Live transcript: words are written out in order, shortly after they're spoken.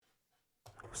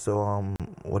So,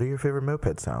 what are your favorite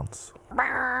moped sounds? Fuck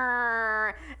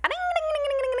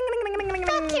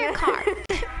your car.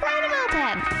 Ride a moped.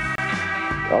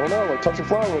 I don't know, like touch a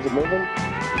flower, was it moving?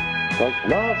 Like,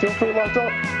 nah, it feels pretty locked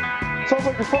up. Sounds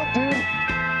like you're fucked, dude.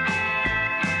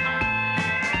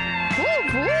 Oh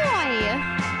boy.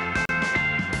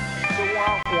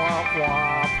 Womp womp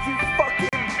womp. You fucking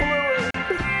blew it.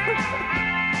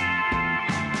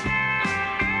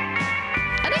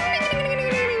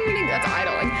 That's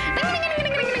idling.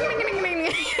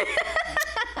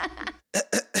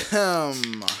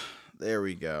 There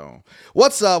we go.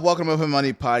 What's up? Welcome to Open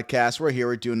Money Podcast. We're here.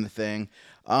 We're doing the thing.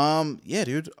 Yeah,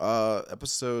 dude.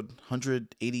 Episode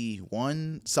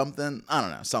 181 something. I don't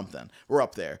know, something. We're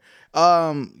up there.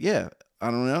 Yeah.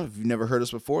 I don't know if you've never heard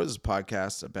us before. This is a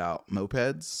podcast about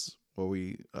mopeds where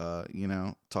we,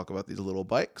 talk about these little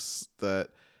bikes that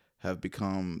have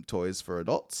become toys for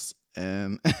adults.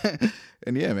 And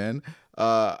and yeah, man.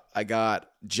 I got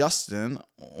Justin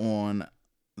on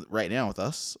right now with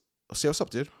us. Say what's up,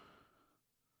 dude.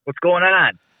 What's going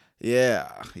on?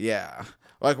 Yeah.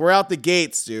 Like, we're out the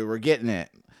gates, dude. We're getting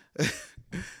it.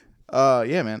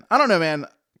 Yeah, man. I don't know, man.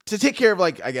 To take care of,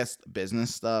 like, I guess,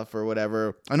 business stuff or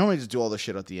whatever, I normally just do all this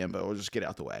shit at the end, but we'll just get it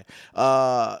out the way.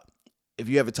 If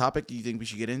you have a topic you think we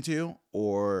should get into,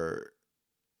 or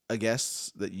a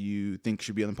guest that you think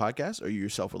should be on the podcast, or you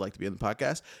yourself would like to be on the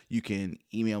podcast, you can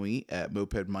email me at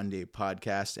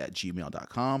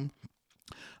mopedmondaypodcast@gmail.com.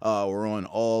 We're on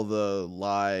all the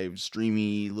live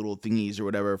streamy little thingies or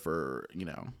whatever for,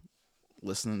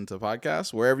 listening to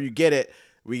podcasts. Wherever you get it,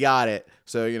 we got it.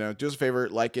 So, do us a favor,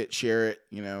 like it, share it,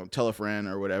 tell a friend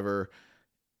or whatever.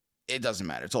 It doesn't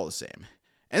matter. It's all the same.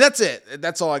 And that's it.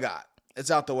 That's all I got.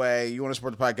 It's out the way. You want to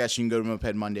support the podcast, you can go to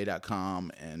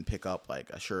mopedmonday.com and pick up like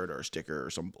a shirt or a sticker or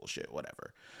some bullshit,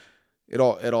 whatever. It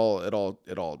all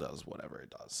does whatever it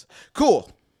does.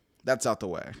 Cool. That's out the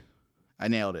way. I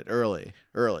nailed it early.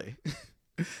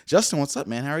 Justin, what's up,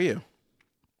 man? How are you?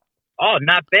 Oh,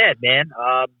 not bad, man.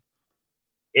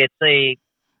 It's a,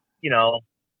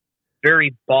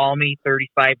 very balmy,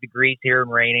 35 degrees here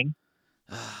and raining.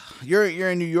 You're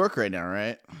in New York right now,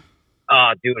 right?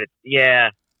 Oh, dude,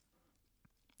 yeah.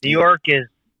 New York it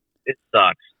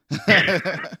sucks.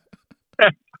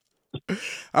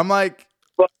 I'm like,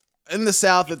 in the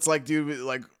South, it's like, dude,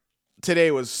 like,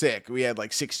 today was sick. We had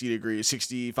like 60 degrees,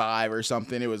 65 or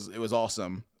something. It was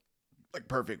awesome. Like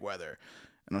perfect weather.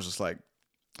 And I was just like,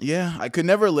 yeah, I could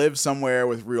never live somewhere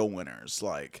with real winters.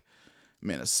 Like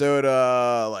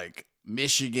Minnesota, like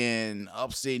Michigan,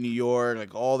 upstate New York,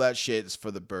 like all that shit is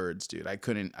for the birds, dude. I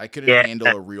couldn't handle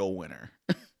a real winter.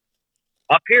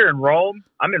 Up here in Rome,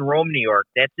 I'm in Rome, New York.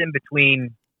 That's in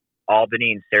between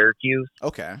Albany and Syracuse.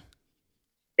 Okay.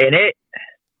 And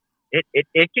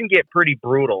it can get pretty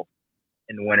brutal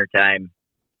in the wintertime.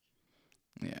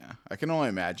 Yeah, I can only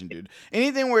imagine, dude.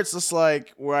 Anything where it's just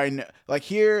like where I know, like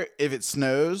here, if it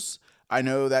snows, I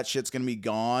know that shit's gonna be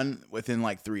gone within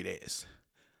like 3 days.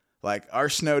 Like our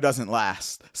snow doesn't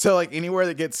last, so like anywhere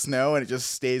that gets snow and it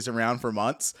just stays around for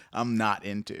months, I'm not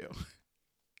into.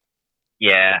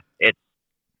 Yeah, it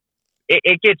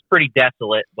gets pretty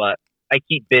desolate, but I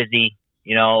keep busy.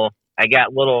 I got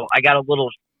a little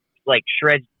like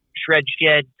shred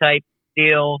shed type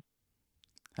deal.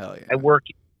 Hell yeah.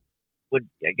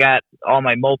 I got all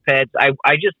my mopeds. I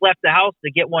just left the house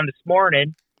to get one this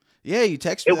morning. Yeah, you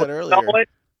texted me that earlier.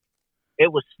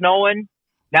 It was snowing.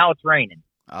 Now it's raining.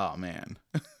 Oh man.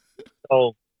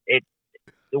 So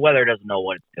the weather doesn't know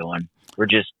what it's doing. We're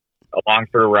just along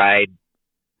for a ride.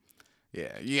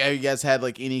 Yeah. You guys had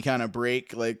like any kind of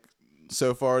break like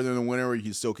so far during the winter where you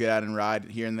can still get out and ride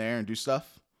here and there and do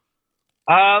stuff?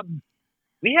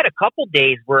 We had a couple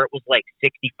days where it was like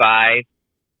 65.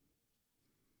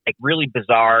 Like really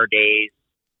bizarre days.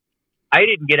 I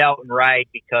didn't get out and ride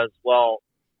because, well,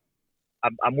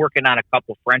 I'm working on a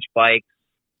couple French bikes.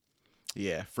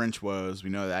 Yeah, French woes. We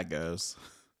know how that goes.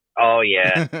 Oh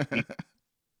yeah,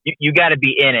 you got to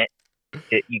be in it.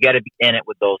 You got to be in it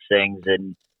with those things,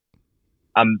 and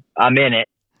I'm in it.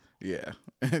 Yeah,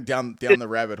 down the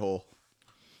rabbit hole.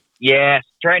 Yeah,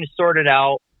 trying to sort it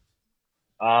out.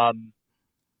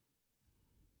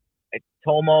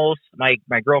 Tomos, my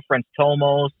girlfriend's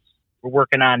Tomos. We're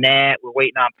working on that. We're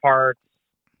waiting on parts.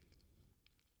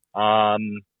 I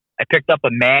picked up a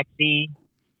Maxi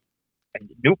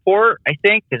Newport, I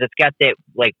think, because it's got that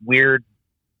like weird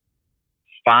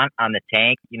font on the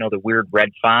tank. The weird red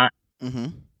font. Mm-hmm.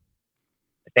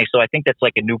 I think so. I think that's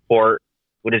like a Newport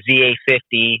with a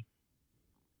ZA50.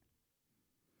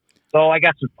 So I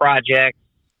got some projects.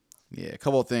 Yeah, a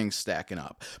couple of things stacking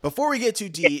up. Before we get too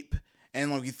deep And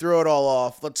like we throw it all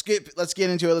off. Let's get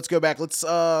into it. Let's go back. Let's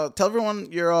tell everyone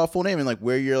your full name and like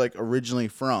where you're like originally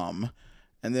from,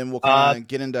 and then we'll kind of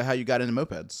get into how you got into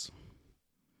mopeds.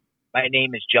 My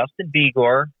name is Justin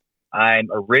Begor. I'm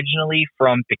originally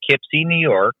from Poughkeepsie, New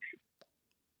York.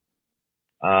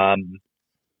 Let's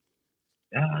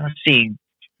see.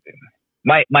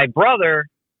 My brother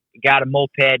got a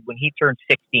moped when he turned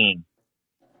 16,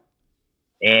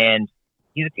 and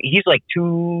he's like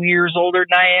 2 years older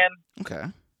than I am. Okay.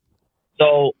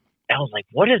 So I was like,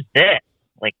 "What is this?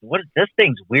 Like, what is this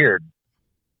thing's weird?"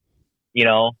 You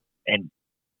know, and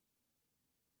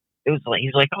it was like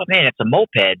he's like, "Oh man, it's a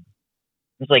moped."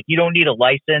 It's like you don't need a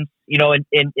license. You know,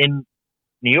 in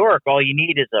New York, all you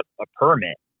need is a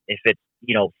permit if it's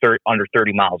under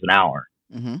 30 miles an hour.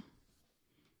 Mm-hmm.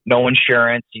 No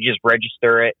insurance. You just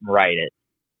register it and write it.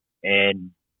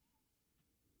 And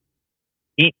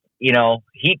he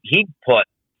put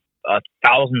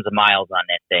thousands of miles on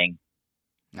that thing.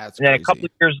 That's and then crazy. A couple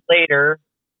of years later,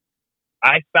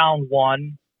 I found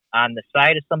one on the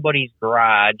side of somebody's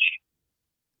garage,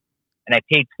 and I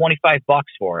paid $25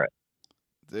 for it.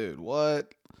 Dude,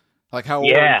 what? Like how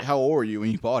old were you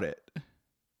when you bought it?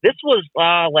 This was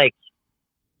about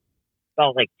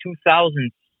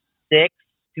 2006,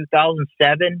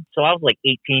 2007. So I was like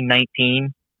 18,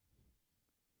 19.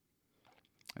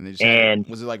 And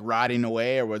was it like rotting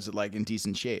away, or was it like in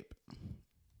decent shape?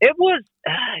 It was,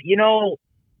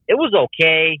 it was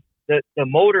okay. The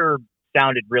motor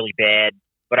sounded really bad,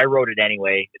 but I rode it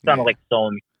anyway. It sounded like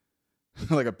stone.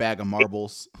 Like a bag of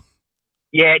marbles.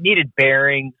 Yeah, it needed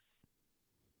bearings,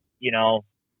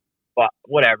 but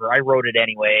whatever. I rode it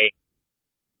anyway.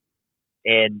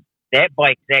 And that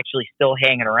bike is actually still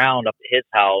hanging around up at his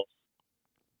house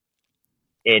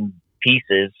in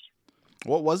pieces.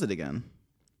 What was it again?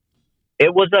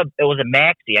 It was a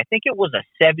Maxi. I think it was a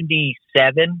 77.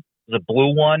 It was a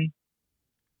blue one.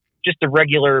 Just a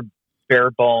regular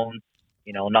bare bones,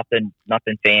 nothing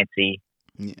fancy.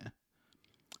 Yeah.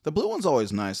 The blue one's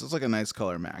always nice. It's like a nice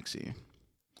color Maxi.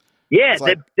 Yeah,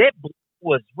 that blue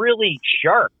was really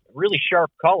sharp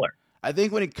color. I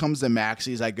think when it comes to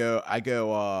Maxis, I go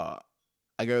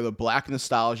the black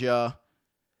nostalgia,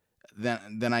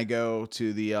 then I go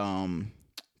to the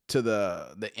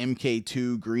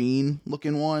MK2 green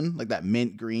looking one, like that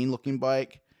mint green looking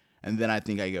bike, and then I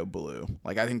think I go blue.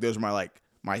 Like I think those are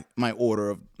my order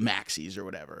of Maxis or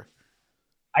whatever.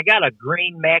 I got a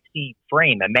green Maxi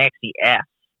frame, a Maxi S,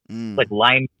 like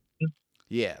lime.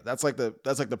 Yeah, that's like the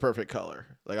perfect color.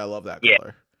 Like I love that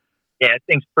color. Yeah, that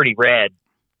thing's pretty rad.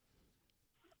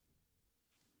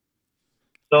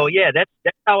 So yeah, that's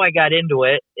how I got into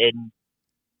it, and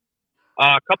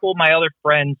a couple of my other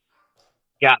friends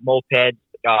got mopeds.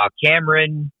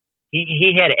 Cameron,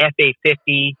 he had an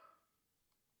FA50,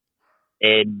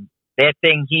 and that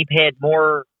thing, he had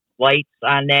more lights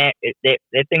on that. That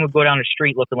thing would go down the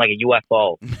street looking like a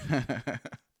UFO.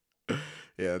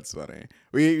 Yeah, that's funny.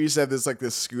 We used to have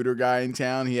this scooter guy in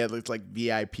town. He had like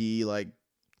VIP like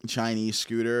Chinese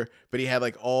scooter, but he had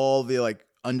like all the like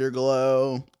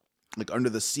underglow, like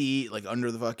under the seat, like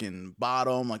under the fucking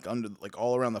bottom, like under like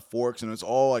all around the forks, and it was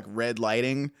all like red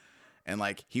lighting, and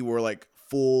like he wore like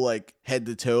full like head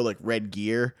to toe like red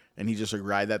gear, and he just like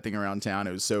ride that thing around town.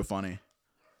 It was so funny.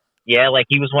 Yeah, like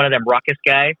he was one of them ruckus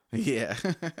guys. Yeah.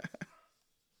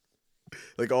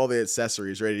 Like all the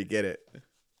accessories ready to get it.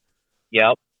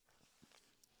 Yep.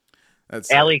 That's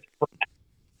probably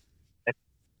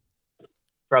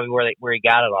where he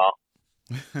got it all.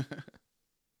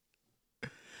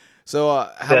 So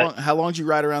how long did you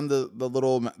ride around the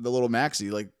little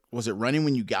Maxi? Like, was it running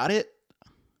when you got it?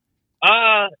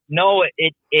 No,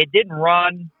 it didn't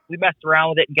run. We messed around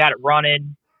with it and got it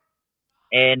running,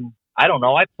 and I don't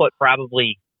know. I put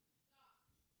probably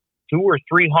 200 or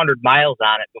 300 miles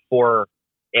on it before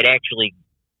it actually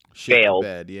failed.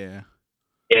 Bed, yeah.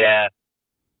 Yeah.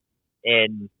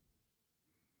 And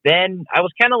then I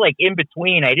was kind of like in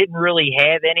between. I didn't really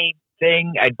have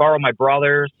anything. I'd borrow my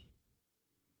brother's.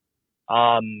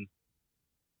 And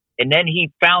then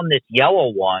he found this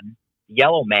yellow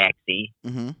Maxi.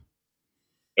 Mm-hmm.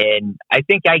 And I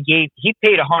think he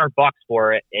paid $100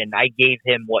 for it, and I gave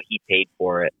him what he paid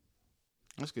for it.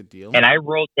 That's a good deal. And I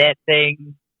rode that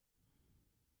thing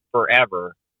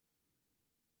forever.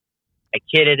 I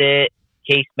kitted it,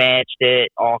 case matched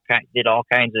it, did all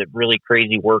kinds of really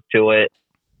crazy work to it.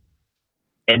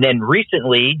 And then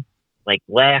recently, like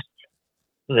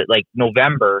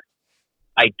November,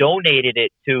 I donated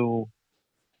it to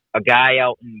a guy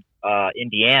out in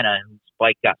Indiana whose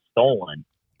bike got stolen.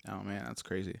 Oh man, that's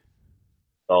crazy.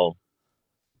 So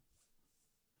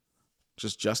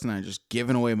just Justin and I just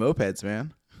giving away mopeds,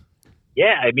 man.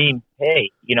 yeah, I mean,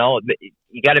 hey, you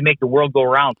got to make the world go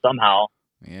around somehow.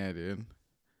 Yeah, dude.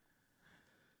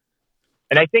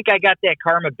 And I think I got that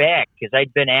karma back because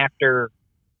I'd been after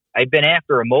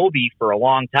a Moby for a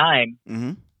long time.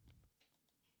 Mm-hmm.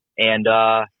 And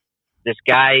this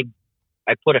guy,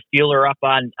 I put a feeler up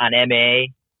on MA,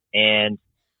 and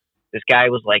this guy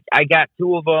was like, I got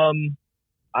 2 of them.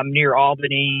 I'm near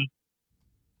Albany.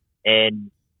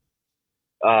 And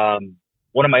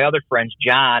one of my other friends,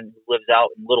 John, who lives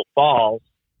out in Little Falls,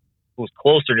 who's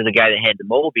closer to the guy that had the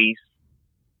Mobies,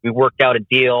 we worked out a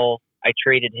deal. I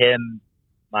traded him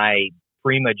my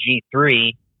Prima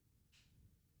G3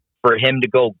 for him to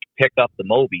go pick up the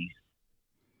Mobies.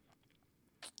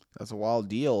 That's a wild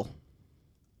deal.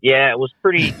 Yeah, it was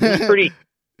pretty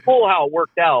cool how it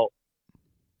worked out.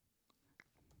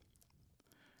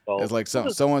 So, It's like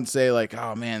someone say like,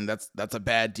 "Oh man, that's a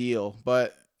bad deal,"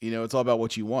 but it's all about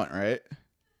what you want, right?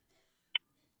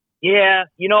 yeah,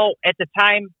 at the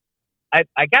time, I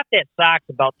got that socks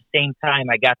about the same time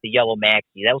I got the yellow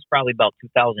maxi. That was probably about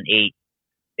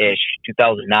 2008-ish,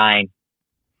 2009.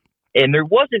 And there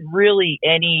wasn't really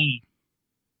any,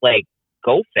 like,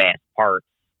 go fast parts.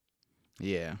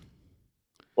 Yeah.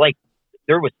 Like,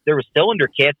 there was cylinder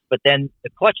kits, but then the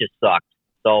clutches sucked.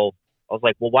 So I was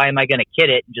like, well, why am I going to kit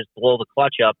it and just blow the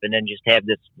clutch up and then just have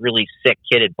this really sick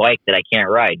kitted bike that I can't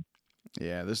ride?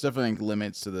 Yeah, there's definitely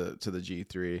limits to the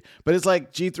G3, but it's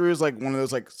like G3 is like one of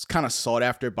those like kind of sought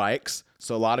after bikes,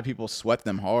 so a lot of people sweat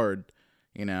them hard,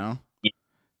 Yeah.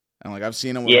 And like I've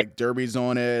seen them with like derbies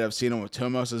on it, I've seen them with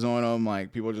Tomoses on them,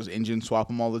 like people just engine swap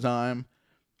them all the time,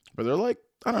 but they're like,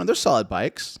 I don't know, they're solid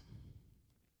bikes.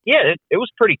 Yeah, it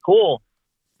was pretty cool.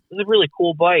 It was a really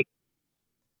cool bike,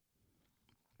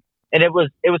 and it was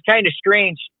kind of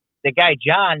strange. The guy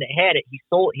John that had it, he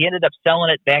ended up selling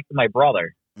it back to my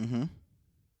brother. Mm-hmm.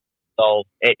 So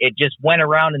it just went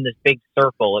around in this big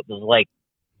circle. It was like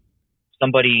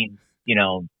somebody,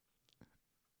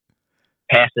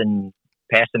 passing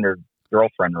their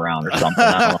girlfriend around or something.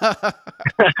 I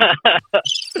don't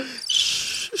know.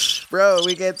 Bro,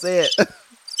 we can't say it.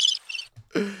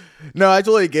 No, I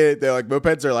totally get it though. Like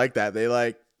mopeds are like that.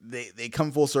 They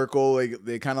come full circle. Like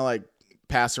they kind of like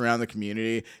pass around the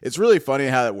community. It's really funny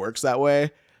how it works that way.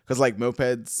 Cause like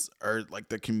mopeds are like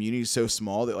the community is so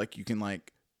small that like you can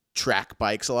like track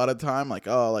bikes a lot of the time. Like,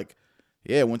 oh, like,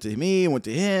 yeah, went to me, went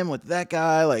to him, went to that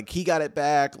guy. Like he got it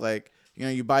back. Like,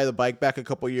 you buy the bike back a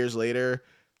couple years later.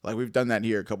 Like we've done that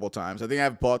here a couple of times. I think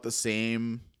I've bought the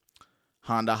same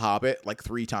Honda Hobbit like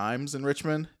 3 times in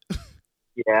Richmond.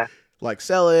 Yeah. Like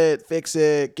sell it, fix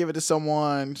it, give it to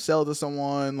someone, sell it to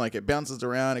someone. Like it bounces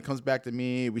around, it comes back to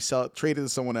me. We sell it, trade it to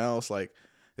someone else. Like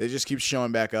it just keeps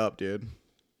showing back up, dude.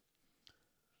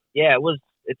 Yeah,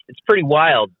 it's pretty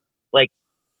wild. Like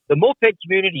the moped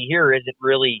community here isn't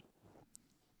really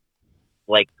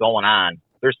like going on.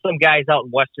 There's some guys out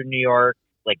in Western New York,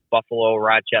 like Buffalo,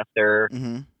 Rochester.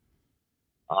 Mm-hmm.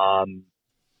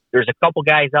 There's a couple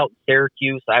guys out in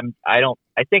Syracuse. I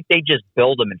think they just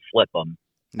build them and flip them.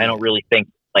 Yeah. I don't really think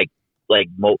like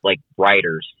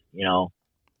riders, which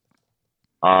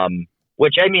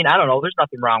I mean, I don't know. There's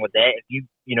nothing wrong with that. If you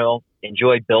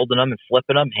enjoy building them and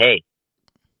flipping them, hey,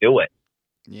 do it.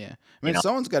 Yeah. I mean,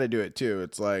 someone's got to do it too.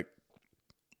 It's like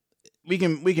we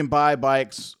can buy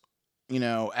bikes,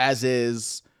 as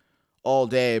is all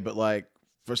day, but like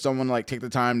for someone to like take the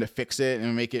time to fix it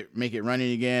and make it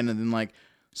running again and then like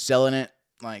selling it,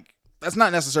 like that's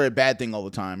not necessarily a bad thing all the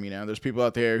time. There's people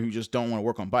out there who just don't want to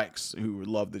work on bikes, who would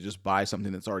love to just buy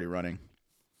something that's already running.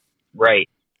 Right.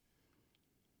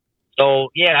 So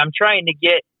yeah, I'm trying to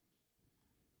get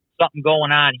something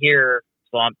going on here.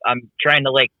 So I'm trying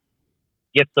to like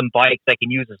get some bikes I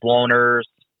can use as loaners.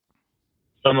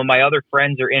 Some of my other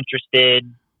friends are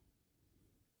interested,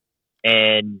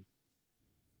 and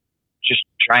just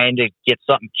trying to get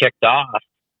something kicked off.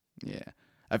 Yeah.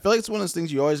 I feel like it's one of those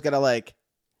things you always got to like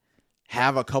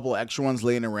have a couple extra ones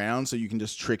laying around so you can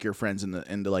just trick your friends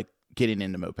into like getting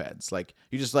into mopeds. Like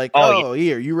you just like,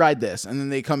 here, you ride this. And then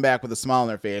they come back with a smile on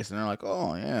their face and they're like,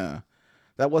 oh yeah,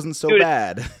 that wasn't so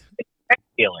bad. It's a crack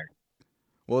dealer.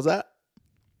 What was that?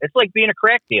 It's like being a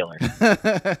crack dealer.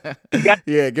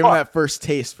 Yeah, give them that first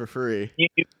taste for free. You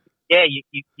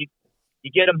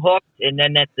get them hooked, and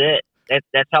then that's it.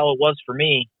 That's how it was for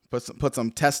me. Put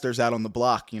some testers out on the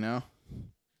block, Yep.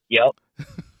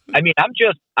 I mean, I'm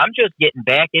just getting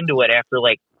back into it after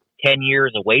like 10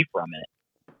 years away from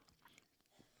it.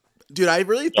 Dude, I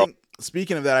really think,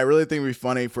 speaking of that, I really think it'd be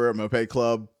funny for a moped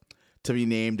club to be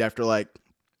named after like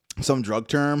some drug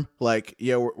term. Like,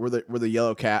 yeah, we're the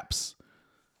yellow caps.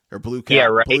 Or blue cap, yeah,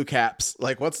 right. Blue caps.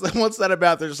 Like, what's that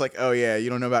about? They're just like, oh yeah, you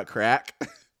don't know about crack.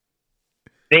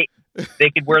 They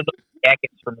could wear the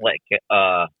jackets from like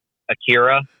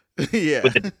Akira Yeah.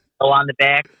 with the bell on the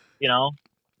back.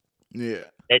 Yeah.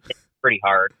 It's pretty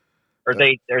hard. Or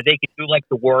they could do like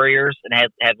the Warriors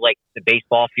and have like the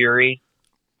baseball Furies.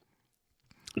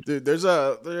 Dude, there's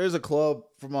a club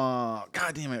from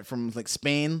God damn it, from like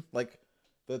Spain, like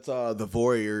that's the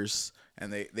Warriors,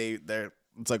 and they're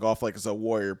it's like off like it's a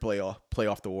Warrior play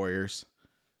off the Warriors.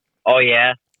 Oh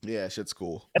yeah, Yeah, shit's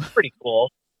cool. that's pretty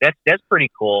cool. That's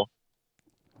pretty cool.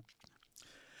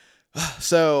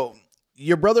 So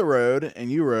your brother rode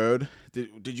and you rode.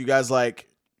 Did you guys like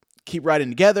keep riding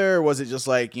together, or was it just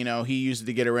like, he used it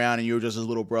to get around and you were just his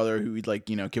little brother who he'd like,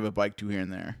 give a bike to here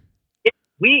and there?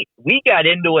 We got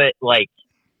into it like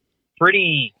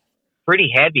pretty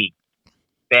heavy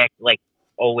back like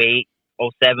 08,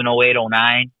 07, 08,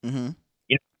 09. Mm-hmm.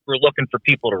 We were looking for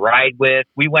people to ride with.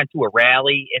 We went to a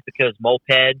rally, Ithaca's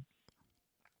Moped.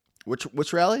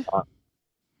 Which rally?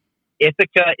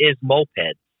 Ithaca is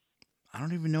Moped. I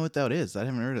don't even know what that is. I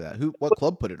haven't heard of that. What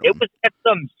club put it on? It was at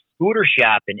some scooter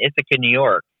shop in Ithaca, New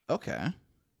York. Okay.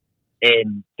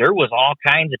 And there was all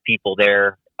kinds of people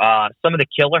there. Some of the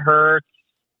Kilohertz.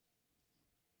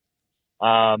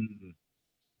 I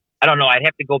don't know. I'd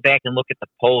have to go back and look at the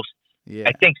posts. Yeah.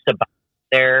 I think Sabat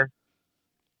there.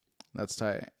 That's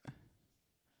tight.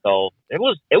 So it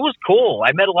was cool.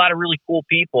 I met a lot of really cool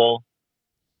people.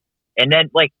 And then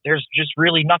like there's just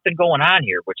really nothing going on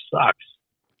here, which sucks.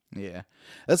 Yeah.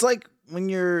 That's like when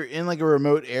you're in like a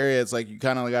remote area, it's like you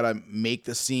kind of got to make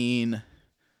the scene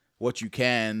what you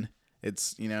can.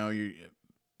 It's, you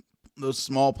those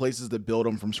small places that build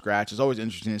them from scratch. It's always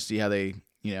interesting to see how they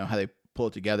pull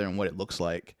it together and what it looks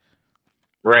like.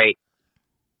 Right.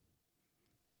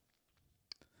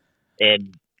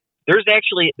 And there's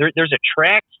actually there's a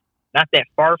track not that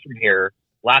far from here,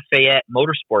 Lafayette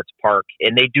Motorsports Park,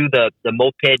 and they do the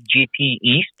Moped GP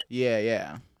East. Yeah,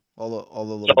 yeah. All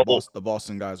the little the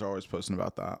Boston guys are always posting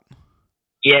about that.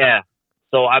 Yeah.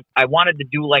 So I wanted to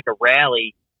do like a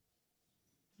rally.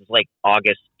 It was like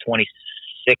August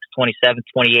 26th, 27th,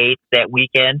 28th, that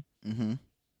weekend, Mm-hmm.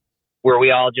 where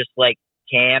we all just like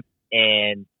camp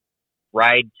and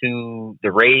ride to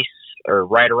the race or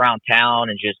ride around town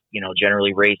and just,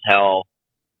 generally raise hell.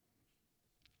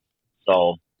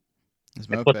 So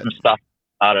I put some stuff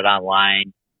about it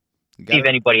online. See if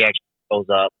anybody actually goes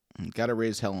up. Got to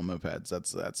raise hell on mopeds.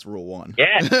 That's rule one.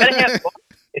 Yeah, you gotta have fun.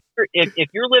 If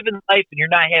you're living life and you're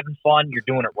not having fun, you're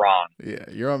doing it wrong. Yeah,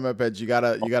 you're on mopeds. You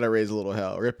gotta raise a little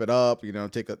hell. Rip it up.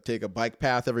 Take a bike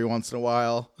path every once in a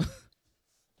while.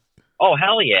 Oh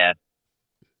hell yeah!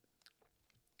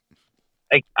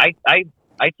 I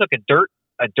took a dirt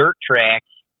track,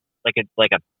 like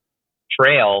a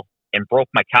trail, and broke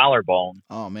my collarbone.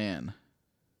 Oh man.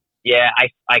 Yeah,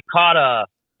 I caught a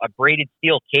braided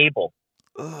steel cable.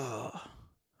 Ugh.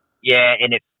 Yeah,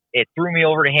 and it threw me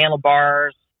over the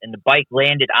handlebars, and the bike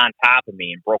landed on top of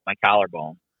me and broke my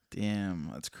collarbone. Damn,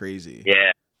 that's crazy.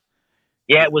 Yeah,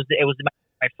 it was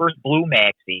my first blue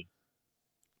maxi.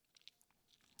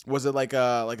 Was it like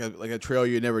a trail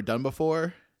you had never done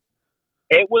before?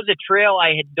 It was a trail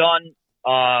I had done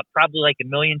probably like a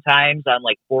million times on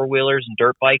like four-wheelers and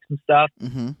dirt bikes and stuff.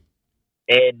 Mm-hmm.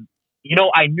 And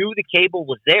I knew the cable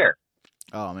was there.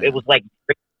 Oh man, it was like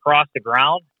across the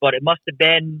ground, but it must have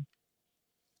been.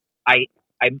 I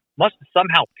must have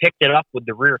somehow picked it up with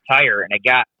the rear tire, and I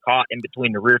got caught in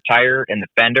between the rear tire and the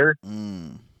fender,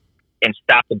 and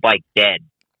stopped the bike dead.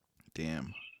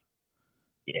 Damn.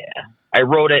 Yeah, I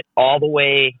rode it all the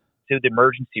way to the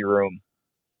emergency room.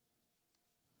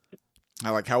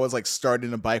 How was like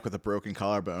starting a bike with a broken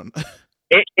collarbone?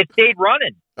 It stayed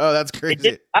running. Oh, that's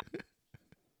crazy.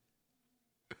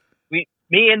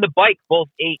 Me and the bike both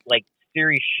ate like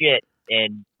serious shit,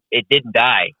 and it didn't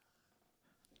die.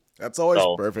 That's always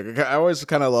perfect. I always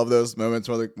kind of love those moments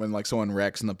when like someone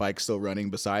wrecks and the bike's still running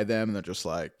beside them, and they're just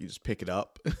like, you just pick it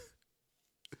up.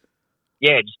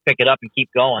 Yeah, just pick it up and keep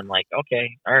going. Like,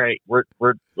 okay, all right,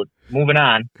 we're moving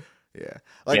on. Yeah,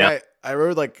 like I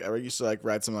used to like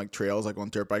ride some like trails like on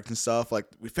dirt bikes and stuff. Like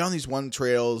we found these one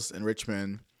trails in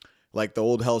Richmond, like the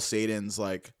old Hell Satans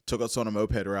like took us on a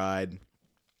moped ride.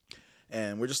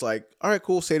 And we're just like, all right,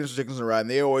 cool. Satans are taking us on a ride. And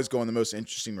they always go on the most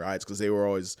interesting rides because they were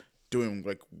always doing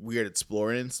like weird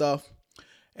exploring and stuff.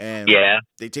 And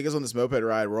they take us on this moped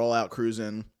ride. We're all out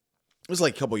cruising. It was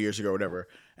like a couple years ago or whatever.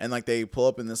 And like they pull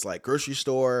up in this like grocery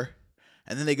store.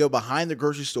 And then they go behind the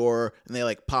grocery store and they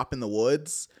like pop in the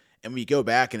woods. And we go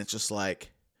back and it's just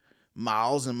like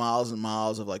miles and miles and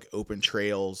miles of like open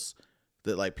trails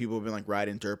that like people have been like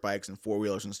riding dirt bikes and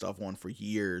four-wheelers and stuff on for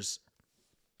years.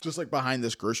 Just like behind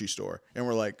this grocery store. And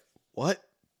we're like, what?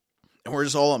 And we're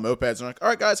just all on mopeds. And we're like, all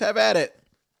right, guys, have at it.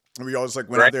 And we all just like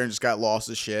went out there and just got lost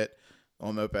as shit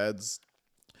on mopeds.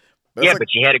 But Yeah, but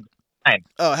you had a good time.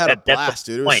 oh, I had a that's the blast,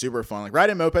 dude. It was point. super fun. Like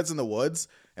riding mopeds in the woods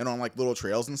and on like little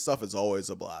trails and stuff is always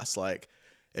a blast. Like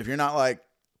if you're not like,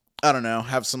 I don't know,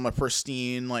 have some like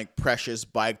pristine, like precious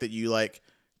bike that you like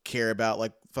care about,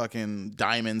 like fucking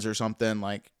diamonds or something,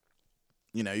 like,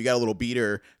 you know, you got a little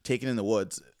beater, take it in the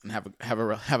woods and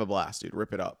have a blast, dude.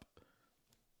 Rip it up.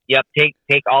 Yep,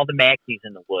 take all the maxis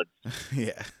in the woods.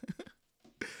 Yeah.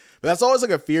 But that's always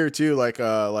like a fear too, like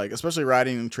especially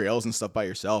riding trails and stuff by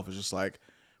yourself is just like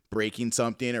breaking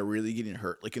something or really getting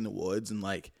hurt like in the woods and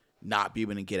like not being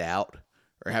able to get out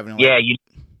or having to, like, Yeah,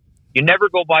 you never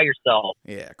go by yourself.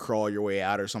 yeah, crawl your way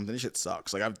out or something. This shit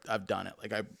sucks. Like I've done it.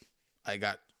 Like I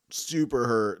got super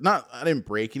hurt. I didn't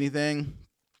break anything,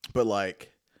 but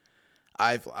like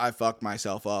I fucked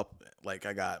myself up. Like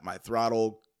I got my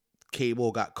throttle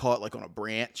cable got caught like on a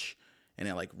branch and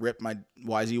it like ripped my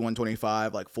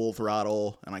YZ125 like full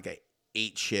throttle and like I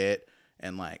ate shit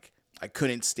and like I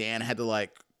couldn't stand. I had to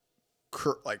like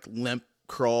limp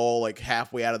crawl like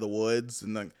halfway out of the woods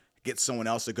and then get someone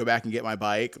else to go back and get my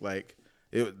bike. Like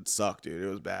it would suck, dude. It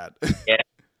was bad. Yeah,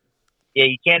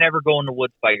 you can't ever go in the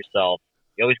woods by yourself.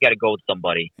 You always got to go with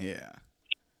somebody. Yeah.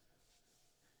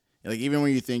 Like even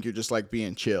when you think you're just like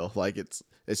being chill, like it's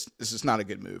just not a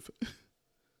good move.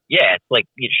 Yeah, it's like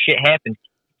shit happens.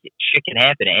 Shit can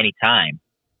happen at any time.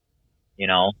 You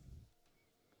know.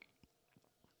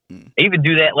 I even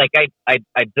do that. Like I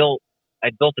built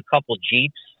a couple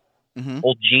Jeeps,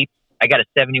 old Jeeps. I got a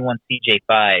 '71 CJ5.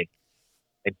 I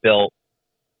built.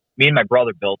 Me and my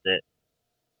brother built it,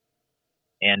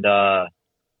 and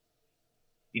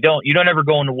you don't ever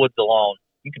go in the woods alone.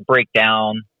 You can break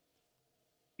down,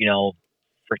 you know,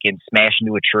 freaking smash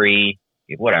into a tree,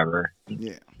 whatever.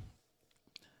 Yeah.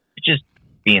 It's just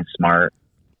being smart.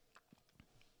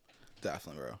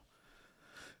 Definitely, bro.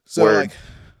 So like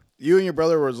you and your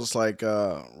brother were just like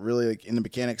really like into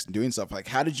mechanics and doing stuff. Like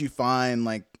how did you find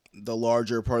like the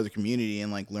larger part of the community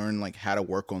and like learn like how to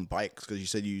work on bikes? Because you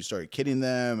said you started kidding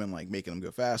them and like making them go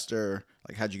faster.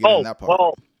 Like how'd you get in that part?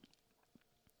 Well,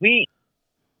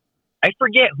 I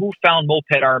forget who found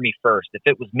Moped Army first, if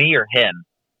it was me or him.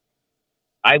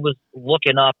 I was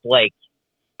looking up, like,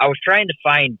 I was trying to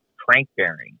find crank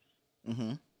bearings.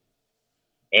 Mm-hmm.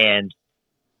 And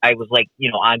I was like,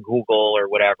 you know, on Google or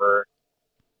whatever.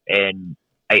 And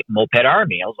Moped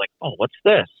Army. I was like, oh, what's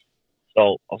this?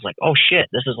 So I was like, oh shit,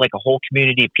 this is like a whole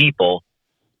community of people.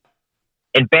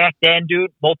 And back then,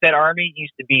 dude, Moped Army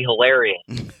used to be hilarious.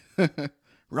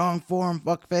 Wrong form,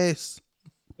 fuckface.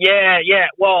 Yeah.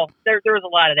 Well, there was a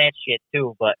lot of that shit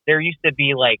too, but there used to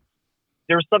be like,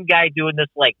 there was some guy doing this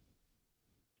like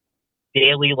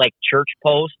daily like church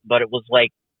post, but it was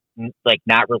like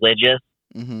not religious.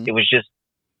 Mm-hmm. It was just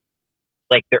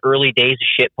like the early days of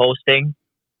shit posting,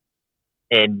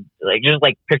 and like just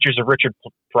like pictures of Richard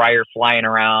Pryor flying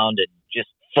around and just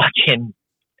fucking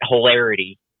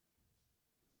hilarity.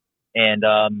 And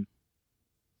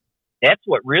that's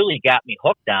what really got me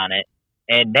hooked on it.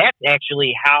 And that's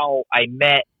actually how I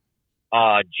met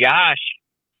Josh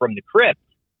from the Crypt.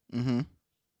 Mm-hmm.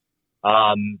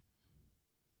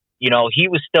 You know, he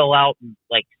was still out in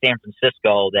like San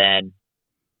Francisco then,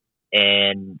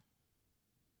 and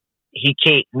he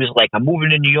was like, I'm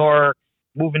moving to New York,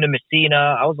 moving to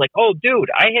Messina. I was like, oh, dude,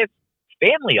 I have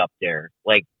family up there.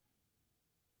 Like,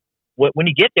 when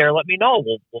you get there, let me know.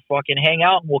 We'll fucking hang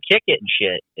out and we'll kick it and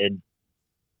shit. And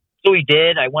so we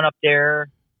did. I went up there.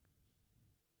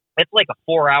 It's like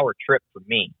a 4-hour trip for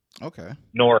me. Okay.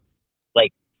 North,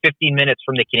 like 15 minutes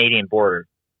from the Canadian border.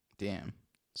 Damn.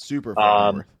 Super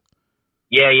far north.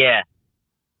 Yeah.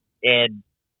 And,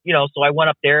 you know, so I went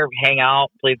up there, hang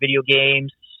out, play video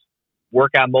games,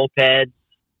 work on mopeds.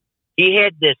 He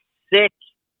had this sick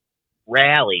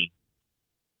rally.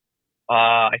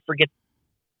 I forget.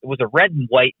 It was a red and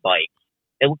white bike.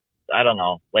 I don't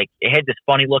know. Like, it had this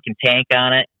funny looking tank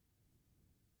on it.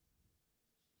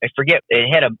 I forget.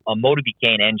 It had a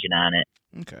Motobucane engine on it.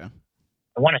 Okay.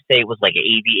 I want to say it was like an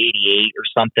AV88 or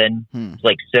something. It was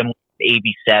like similar to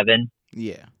AV7.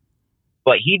 Yeah.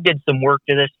 But he did some work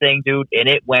to this thing, dude, and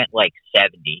it went like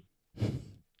 70.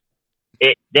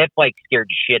 That bike scared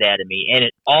the shit out of me, and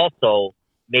it also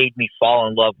made me fall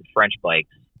in love with French bikes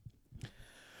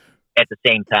at the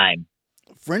same time.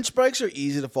 French bikes are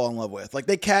easy to fall in love with. Like,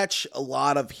 they catch a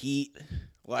lot of heat.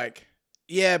 Like,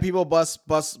 yeah, people bust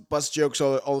jokes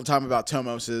all the time about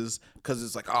Tomoses because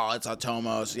it's like, oh, it's a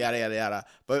Tomos, yada, yada, yada.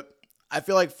 But I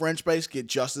feel like French bikes get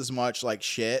just as much, like,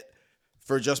 shit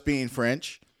for just being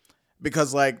French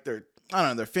because, like, they're I don't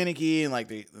know, they're finicky and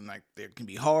they can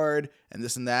be hard and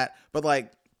this and that. But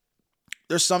like,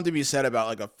 there's something to be said about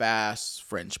like a fast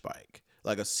French bike,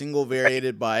 like a single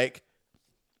variated bike.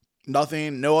 No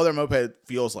other moped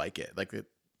feels like it. Like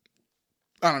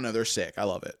I don't know, they're sick. I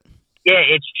love it. Yeah,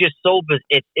 it's just so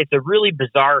it's a really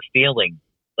bizarre feeling.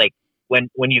 Like when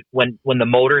the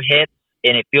motor hits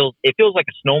and it feels like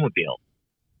a snowmobile.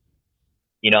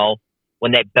 You know,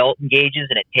 when that belt engages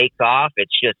and it takes off,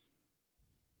 it's just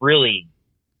really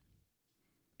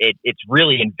it's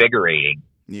really invigorating.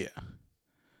 Yeah.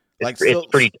 It's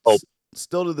pretty dope.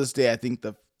 Still to this day, I think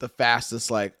the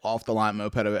fastest like off the line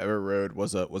moped I've ever rode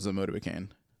was a Motorbicane.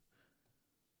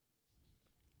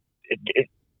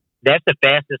 That's the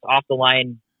fastest off the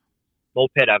line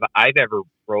moped I've ever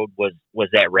rode was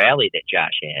that rally that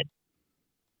Josh had.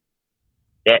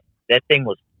 That thing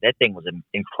was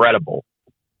incredible,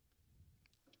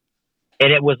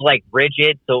 and it was like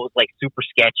rigid, so it was like super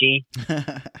sketchy.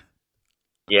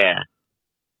 Yeah,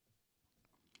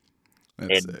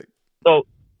 that's sick. So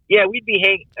yeah, we'd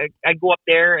be I'd go up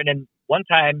there, and then one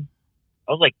time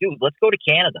I was like, dude, let's go to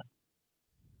Canada.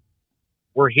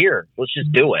 We're here. Let's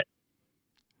just do it.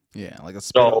 Yeah, like a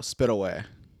spit away.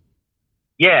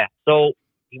 Yeah, so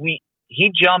he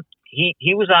jumped.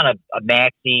 He was on a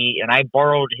Maxi, and I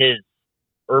borrowed his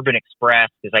Urban Express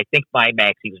because I think my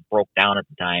Maxi was broke down at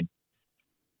the time.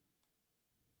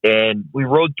 And we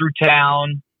rode through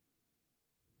town.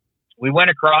 We went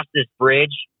across this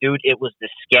bridge. Dude, it was the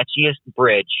sketchiest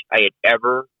bridge I had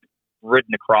ever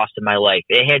ridden across in my life.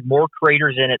 It had more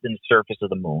craters in it than the surface of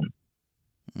the moon.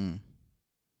 Mm.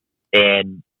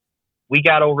 And we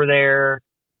got over there.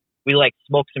 We like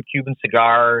smoked some Cuban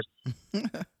cigars,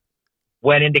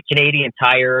 went into Canadian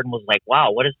Tire and was like,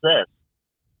 wow, what is this?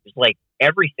 It's like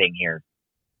everything here.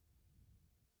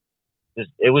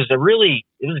 It was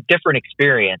a different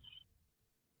experience.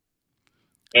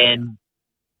 And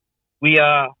we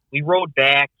rode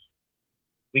back.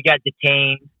 We got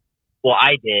detained. Well,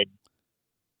 I did.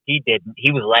 He didn't.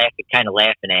 He was kind of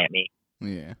laughing at me.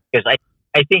 Yeah. Because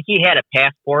I think he had a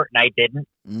passport and I didn't.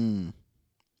 Mm.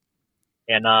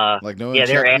 And like no one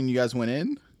checked when you guys went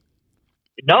in?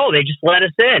 No, they just let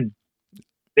us in.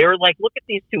 They were like, look at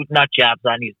these two nut jobs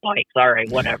on these bikes. All right,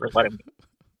 whatever, let them go.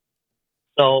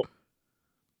 So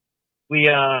we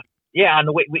on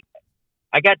the way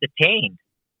I got detained,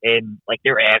 and like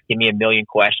they were asking me a million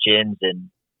questions and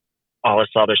all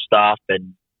this other stuff,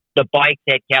 and the bikes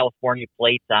had California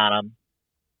plates on them.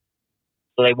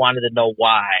 So they wanted to know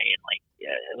why, and like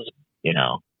it was,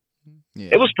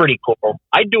 it was pretty cool.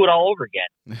 I'd do it all over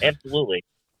again. Absolutely.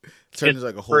 Turns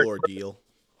like a whole ordeal.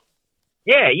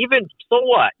 Yeah, even so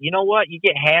what? You know what? You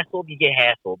get hassled.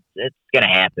 It's gonna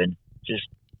happen. Just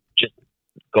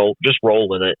roll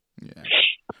with it. Yeah.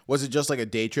 Was it just like a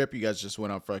day trip? You guys just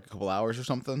went up for like a couple hours or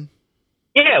something?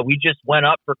 Yeah, we just went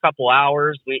up for a couple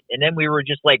hours. And then we were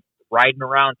just like riding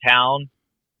around town.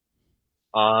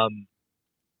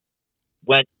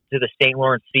 Went to the St.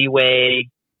 Lawrence Seaway,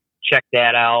 checked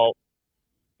that out.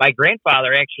 My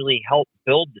grandfather actually helped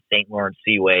build the St. Lawrence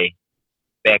Seaway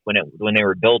back when they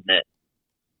were building it.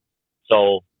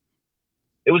 So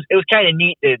it was kind of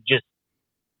neat to just,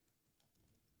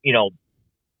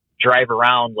 drive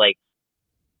around like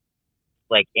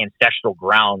ancestral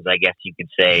grounds, I guess you could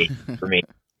say, for me.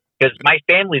 Because my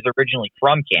family's originally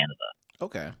from Canada.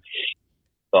 Okay.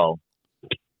 So.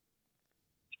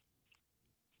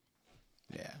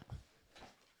 Yeah.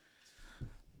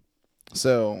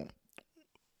 So.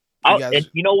 And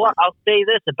you know what? I'll say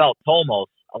this about Tomos.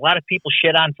 A lot of people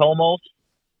shit on Tomos.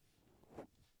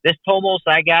 This Tomos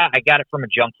I got it from a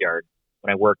junkyard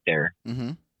when I worked there.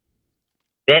 Mm-hmm.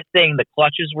 That thing, the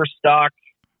clutches were stuck.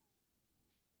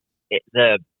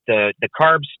 The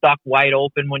carb's stuck wide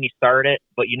open when you start it.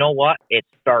 But you know what? It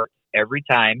starts every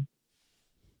time.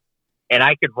 And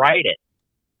I could ride it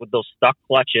with those stuck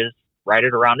clutches, ride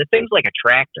it around. The thing's like a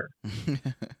tractor.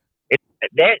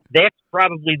 That's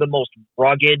probably the most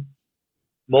rugged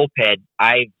moped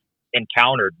I've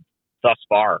encountered thus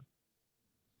far.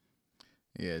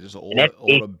 Yeah, just old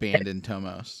abandoned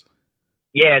Tomos.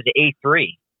 Yeah, the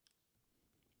A3.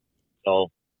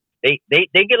 So they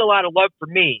get a lot of love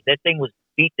from me. That thing was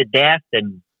beat to death,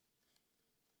 and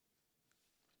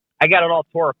I got it all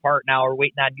tore apart now. We're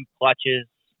waiting on new clutches.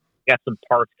 Got some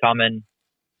parts coming.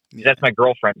 Yeah. That's my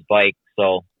girlfriend's bike,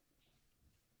 so.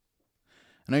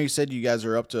 I know you said you guys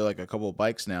are up to like a couple of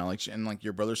bikes now, and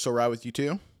your brother still ride with you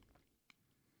too?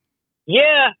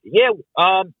 Yeah.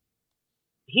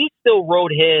 He still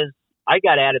rode his. I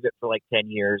got out of it for like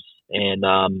 10 years, and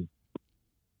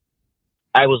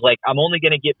I was like, I'm only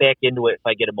going to get back into it if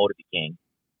I get a Motorbicane.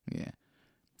 Yeah.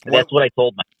 And that's what I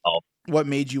told myself. What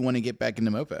made you want to get back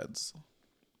into mopeds?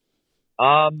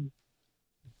 Well,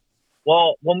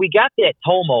 when we got that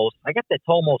Tomos, I got that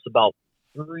Tomos about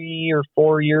 3 or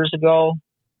 4 years ago,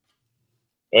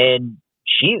 and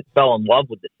she fell in love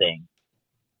with the thing.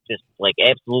 Just like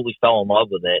absolutely fell in love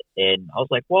with it. And I was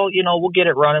like, well, we'll get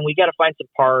it running. We got to find some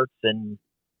parts, and,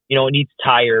 it needs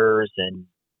tires, and,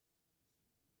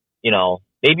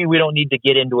 maybe we don't need to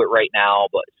get into it right now,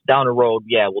 but down the road,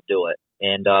 yeah, we'll do it.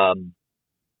 And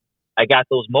I got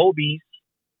those Mobies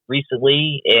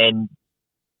recently, and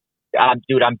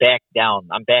dude, I'm back down.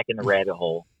 I'm back in the rabbit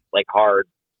hole, like hard.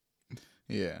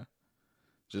 Yeah.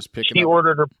 Just picking She up.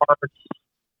 ordered her parts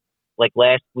like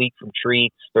last week from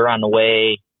Treats. They're on the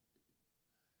way.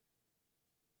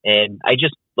 And I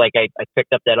just, I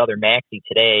picked up that other Maxi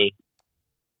today,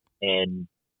 and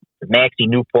Maxi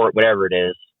Newport, whatever it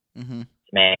is. Mm-hmm.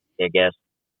 It's Maxi, I guess.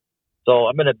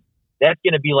 So that's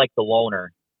going to be like the loaner,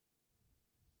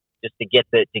 just to get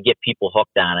people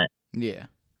hooked on it. Yeah.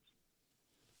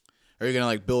 Are you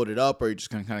gonna build it up, or are you just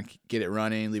gonna kind of get it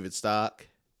running, leave it stock?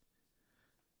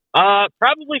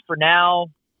 Probably for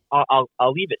now, I'll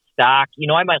leave it stock.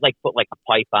 I might put a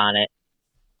pipe on it,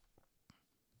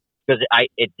 because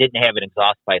it didn't have an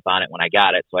exhaust pipe on it when I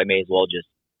got it, so I may as well just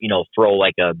throw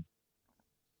a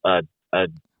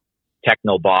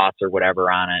Techno Boss or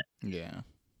whatever on it. Yeah.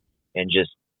 And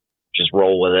just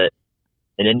roll with it,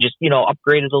 and then just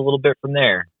upgrade it a little bit from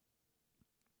there.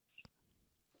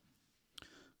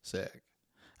 Sick.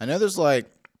 I know there's I'm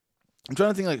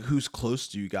trying to think who's close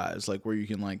to you guys, where you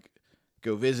can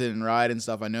go visit and ride and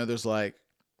stuff. I know there's a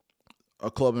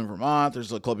club in Vermont,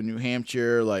 there's a club in New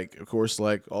Hampshire, of course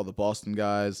all the Boston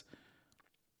guys.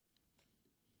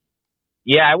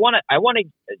 Yeah, I want to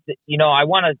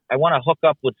hook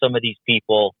up with some of these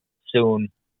people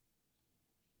soon.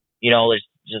 Let's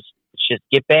just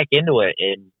get back into it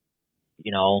and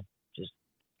just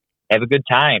have a good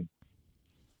time.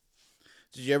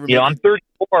 Did you ever? I'm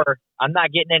 34. I'm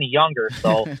not getting any younger,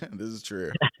 so this is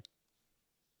true.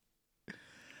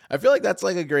 I feel like that's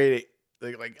a great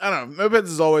I don't know. Mopeds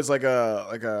is always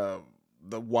the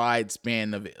wide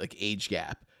span of age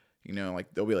gap.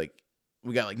 They'll be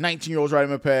we got 19-year-olds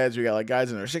riding mopeds. We got guys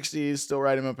in their 60s still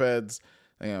riding mopeds.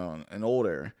 And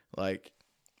older.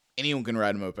 Anyone can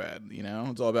ride a moped.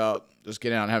 It's all about just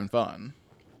getting out and having fun.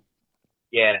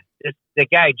 Yeah, the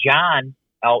guy John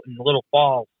out in Little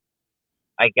Falls,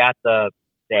 I got that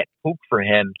Pook for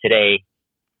him today.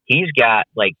 He's got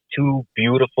 2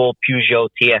 beautiful Peugeot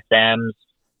TSMs.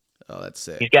 Oh, that's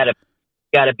sick. He's got a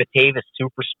Batavus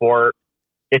Super Sport.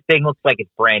 This thing looks like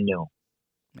it's brand new.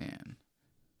 Man.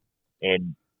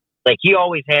 And he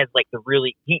always has the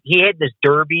really he had this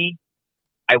Derby.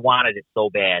 I wanted it so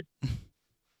bad.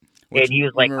 And he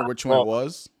was remember which one it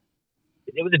was?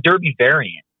 It was a Derby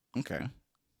variant. Okay.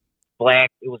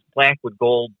 Black. It was black with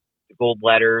gold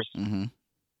letters. Mm-hmm.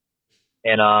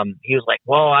 And he was like,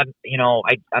 "Well, I'm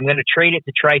going to trade it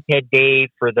to Tripod Dave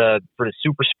for the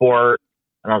Super Sport."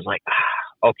 And I was like,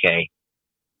 "Okay."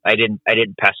 I didn't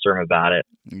pester him about it.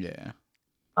 Yeah.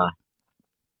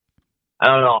 I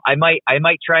don't know. I might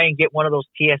try and get one of those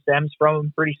TSMs from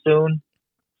him pretty soon.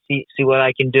 See what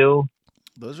I can do.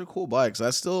 Those are cool bikes.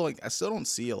 I still don't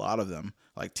see a lot of them.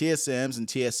 TSMs and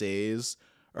TSAs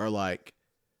are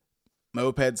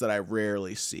mopeds that I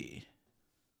rarely see.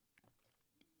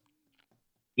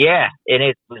 Yeah, and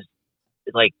it was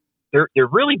they're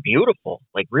really beautiful,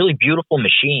 really beautiful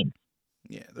machines.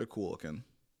 Yeah, they're cool looking.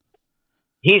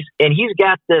 He's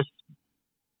got this.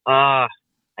 I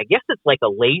guess it's a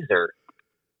laser.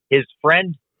 His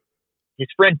friend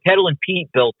Pedal and Pete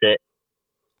built it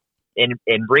and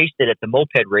raced it at the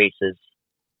moped races.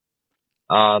 It's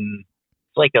a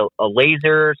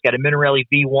laser. It's got a Minarelli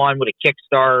V1 with a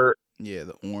kickstart. Yeah,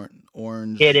 the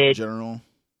orange kitted. General.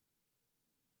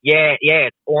 Yeah,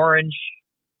 it's orange.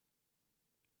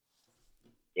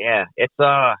 Yeah, it's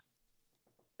the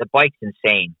bike's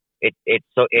insane. It's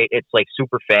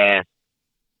super fast,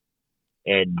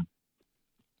 and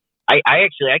I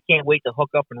can't wait to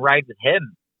hook up and ride with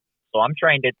him. So I'm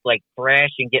trying to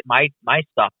thrash and get my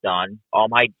stuff done, all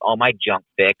my junk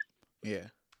fixed. Yeah.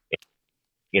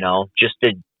 Just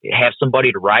to have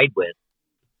somebody to ride with.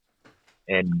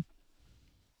 And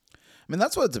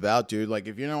that's what it's about, dude.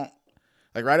 If you don't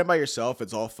riding by yourself,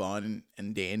 it's all fun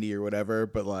and dandy or whatever,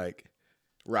 but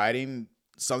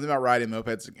something about riding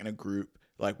mopeds in a group,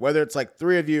 whether it's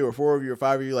 3 of you or 4 of you or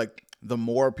 5 of you, the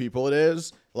more people it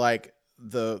is,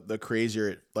 the crazier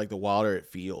it, the wilder it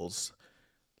feels.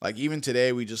 Even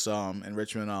today we just in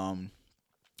Richmond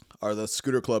the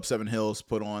Scooter Club 7 Hills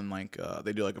put on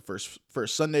they do a first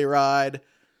Sunday ride.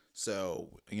 So,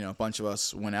 a bunch of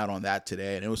us went out on that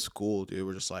today, and it was cool, dude.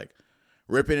 We're just like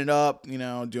ripping it up,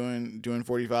 doing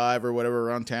 45 or whatever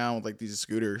around town with like these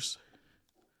scooters.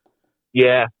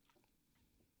 Yeah.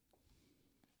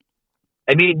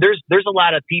 I mean, there's a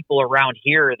lot of people around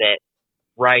here that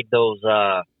ride those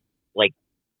like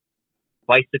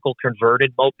bicycle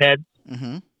converted mopeds,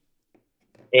 Mm-hmm.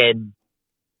 and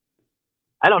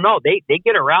I don't know. They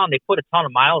get around. They put a ton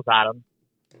of miles on them.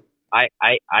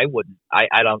 I wouldn't.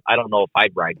 I don't know if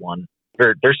I'd ride one.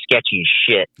 They're sketchy as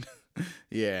shit.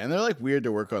 Yeah, and they're like weird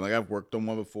to work on. Like I've worked on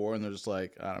one before, and they're just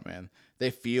like, I don't know, man. They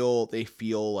feel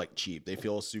like cheap. They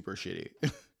feel super shitty.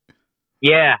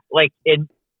 Yeah, like in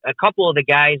a couple of the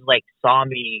guys like saw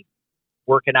me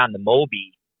working on the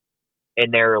Moby,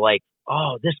 and they're like,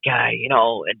 "Oh, this guy,"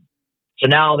 and so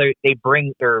now they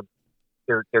bring their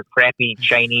crappy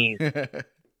Chinese.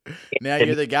 Now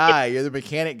you're the guy. You're the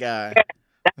mechanic guy.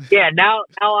 Yeah, now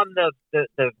I'm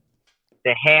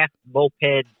the half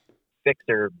moped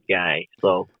fixer guy.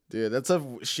 So, dude, that's a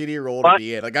shitty role to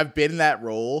be in. Like I've been in that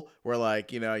role where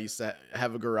like, I used to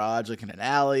have a garage like in an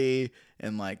alley,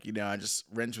 and like, I just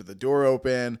wrench with the door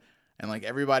open, and like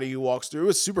everybody who walks through, it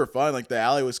was super fun. Like the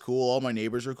alley was cool, all my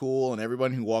neighbors were cool, and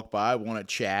everyone who walked by wanted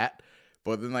to chat.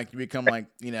 But then like you become like,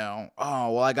 oh,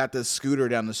 well, I got this scooter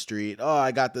down the street. Oh,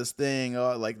 I got this thing.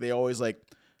 Oh, like they always like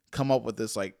come up with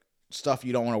this like stuff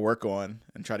you don't want to work on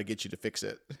and try to get you to fix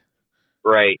it.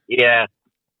 Right. Yeah.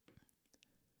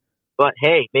 But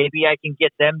hey, maybe I can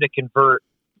get them to convert,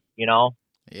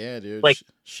 Yeah, dude. Like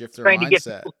shift their trying to get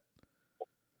mindset. people-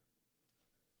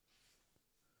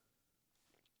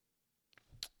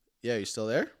 Yeah, you still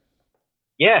there?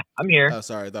 Yeah, I'm here. Oh,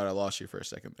 sorry. I thought I lost you for a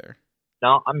second there.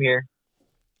 No, I'm here.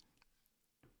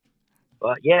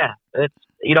 But yeah, it's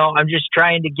I'm just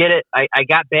trying to get it. I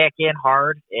got back in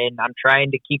hard, and I'm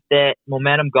trying to keep that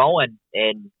momentum going,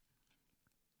 and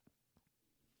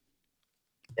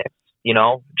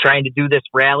trying to do this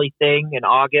rally thing in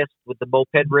August with the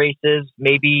moped races.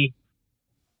 Maybe,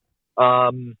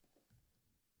 my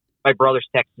brother's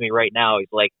texting me right now. He's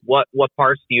like, "What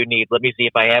parts do you need? Let me see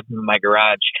if I have them in my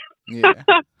garage." Yeah.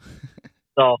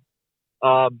 So,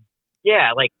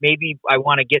 yeah, like maybe I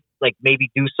want to get like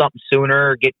maybe do something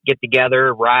sooner, get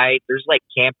together, ride. There's like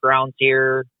campgrounds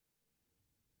here.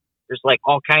 There's like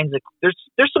all kinds of there's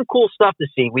some cool stuff to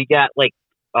see. We got like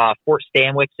Fort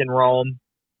Stanwix in Rome.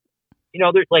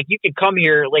 There's like you could come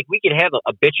here, like we could have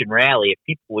a bitchin' rally if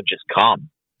people would just come.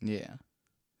 Yeah.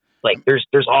 Like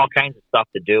there's all kinds of stuff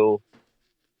to do.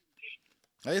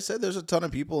 Like I said, there's a ton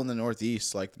of people in the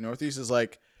Northeast. Like the Northeast is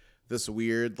like this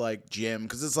weird like gym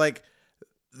because it's like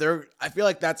I feel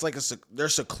like that's like they're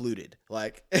secluded.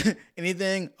 Like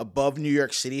anything above New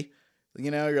York City,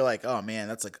 you're like, oh man,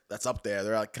 that's up there.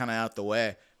 They're like kind of out the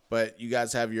way. But you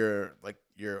guys have your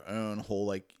own whole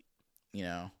like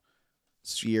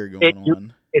sphere going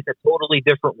on. It's a totally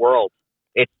different world.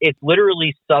 It's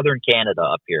literally southern Canada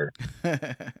up here.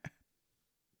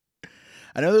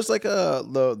 I know there's like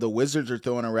the Wizards are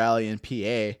throwing a rally in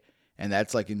PA, and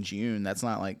that's like in June. That's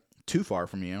not like too far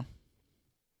from you.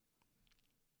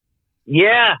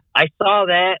 Yeah, I saw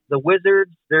that. The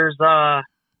Wizards, there's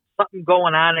something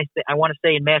going on. I want to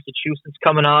say in Massachusetts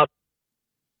coming up.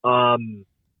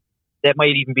 That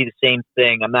might even be the same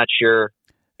thing. I'm not sure.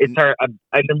 It's hard.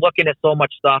 I've been looking at so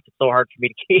much stuff. It's so hard for me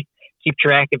to keep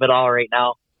track of it all right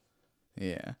now.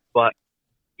 Yeah. But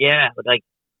yeah, like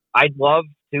I'd love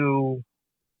to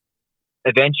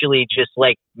eventually just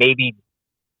like maybe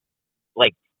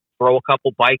like throw a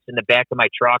couple bikes in the back of my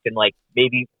truck and like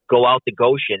maybe go out to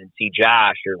Goshen and see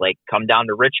Josh, or like come down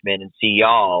to Richmond and see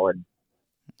y'all. And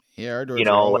yeah, our doors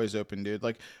are always open, dude.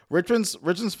 Like Richmond's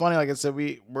funny. Like I said,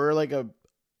 we're like a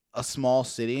small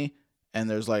city, and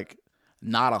there's like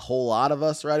not a whole lot of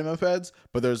us riding mopeds,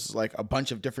 but there's like a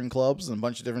bunch of different clubs and a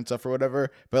bunch of different stuff or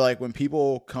whatever. But like when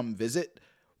people come visit,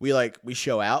 we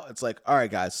show out. It's like, all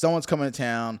right, guys, someone's coming to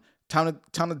town. Time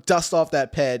to dust off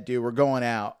that ped, dude. We're going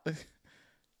out.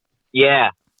 Yeah.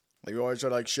 Like we always try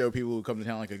to like show people who come to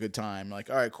town like a good time. Like,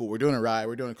 all right, cool. We're doing a ride.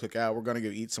 We're doing a cookout. We're gonna go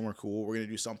eat somewhere cool. We're gonna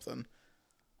do something.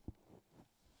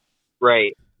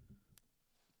 Right.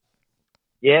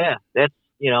 Yeah, that's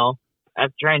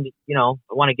I'm trying to I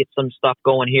want to get some stuff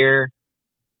going here.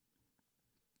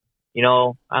 I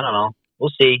don't know. We'll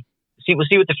see. We'll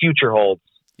see what the future holds.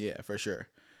 Yeah, for sure.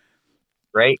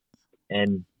 Right.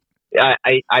 And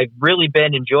I've really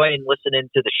been enjoying listening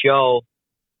to the show.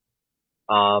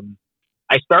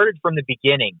 I started from the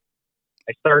beginning.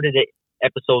 I started at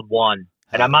episode 1,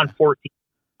 and I'm on 14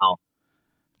 now.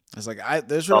 It's like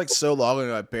those were like so long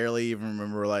ago. I barely even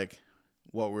remember like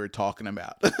what we were talking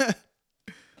about.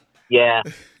 Yeah,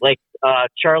 like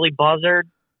Charlie Buzzard.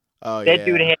 Oh That yeah.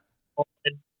 dude had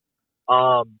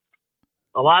a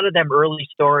lot of them early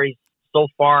stories so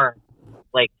far,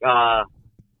 like the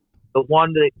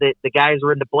one that the guys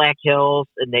were in the Black Hills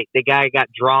and the guy got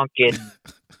drunk and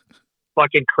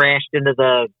fucking crashed into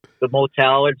the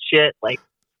motel and shit. Like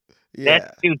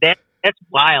Yeah. that's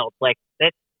wild. Like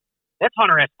that's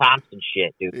Hunter S. Thompson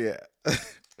shit, dude. Yeah.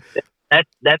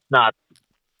 That's not.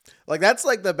 Like that's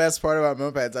like the best part about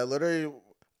mopeds.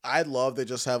 I love to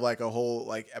just have like a whole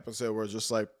like episode where it's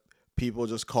just like people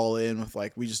just call in with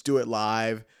like we just do it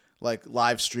live, like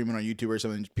live streaming on YouTube or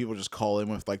something. People just call in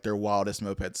with like their wildest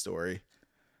moped story.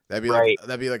 That'd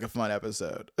be like a fun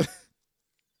episode.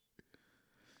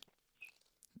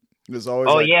 There's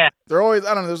always Yeah.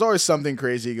 There's always something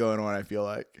crazy going on, I feel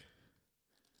like.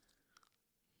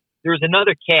 There was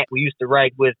another cat we used to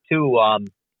ride with too.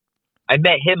 I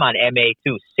met him on MA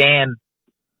too. Sam,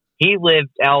 he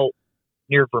lived out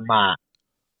near Vermont,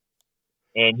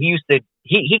 and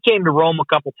he came to Rome a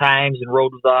couple times and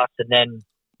rode with us. And then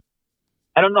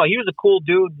I don't know, he was a cool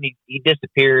dude, and he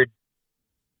disappeared.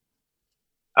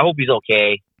 I hope he's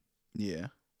okay. Yeah.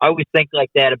 I always think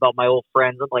like that about my old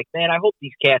friends. I'm like, man, I hope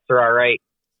these cats are all right.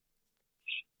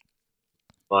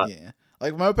 But yeah.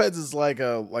 Like mopeds is like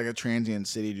a transient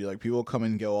city, dude. Like people come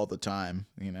and go all the time,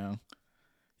 you know.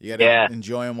 You gotta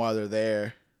enjoy them while they're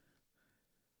there.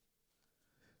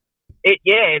 Man,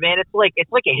 it's like a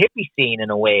hippie scene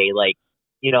in a way. Like,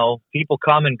 you know, people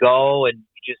come and go, and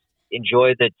you just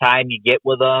enjoy the time you get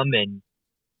with them, and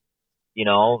you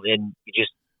know, and you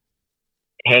just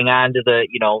hang on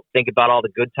to think about all the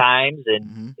good times,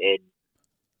 and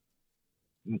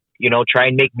you know, try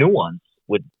and make new ones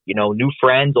with, you know, new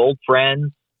friends, old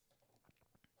friends,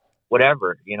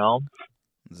 whatever, you know.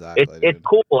 Exactly. It's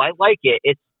cool. I like it.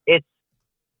 It's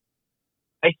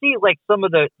I see like some of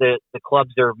the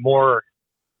clubs are more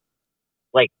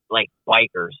like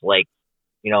bikers, like,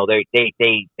 you know, they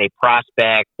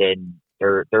prospect, and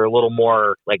they're a little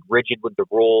more like rigid with the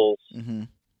rules. Mm-hmm.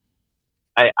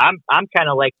 I'm kind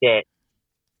of like that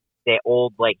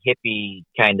old like hippie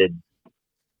kind of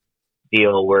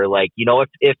deal where, like, you know,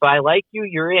 if I like you,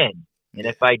 you're in, and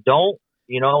if I don't,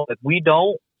 you know, if we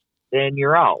don't, then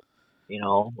you're out, you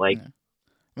know, like. Yeah.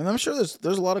 I mean, I'm sure there's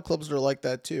a lot of clubs that are like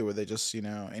that too, where they just, you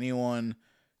know, anyone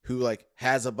who like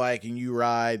has a bike and you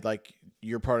ride, like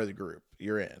you're part of the group,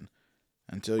 you're in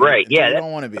until you, right, until you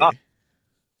don't want to be.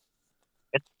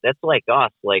 That's like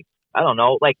us. Like, I don't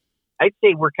know, like I'd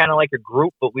say we're kind of like a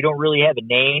group, but we don't really have a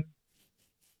name.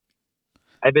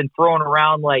 I've been throwing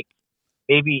around like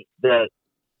maybe the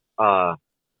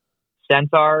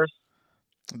Centaurs,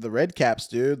 the Red Caps,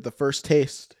 dude. The first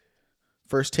taste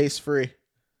free.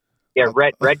 Yeah,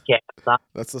 red caps. Huh?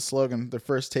 That's the slogan. The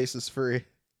first taste is free.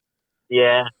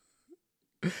 Yeah,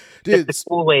 dude.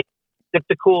 Sip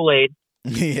the Kool-Aid.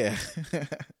 Yeah,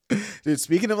 dude.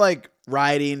 Speaking of like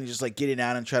riding, just like getting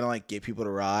out and trying to like get people to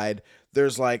ride.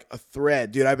 There's like a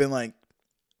thread, dude. I've been like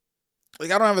I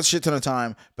don't have a shit ton of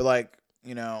time, but like,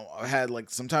 you know, I had like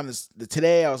some time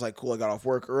today. I was like, cool. I got off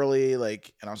work early,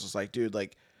 like, and I was just like, dude,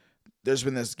 like, there's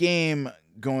been this game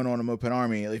going on in Moped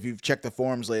Army. Like, if you've checked the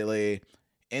forums lately.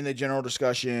 In the general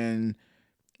discussion,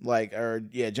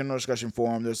 general discussion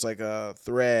forum, there's like a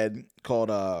thread called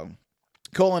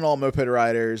 "Calling all moped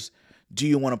riders. Do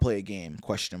you want to play a game?" ?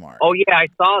 Oh yeah, I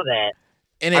saw that,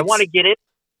 and I want to get it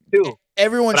too.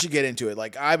 Everyone should get into it.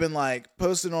 Like, I've been like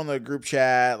posting on the group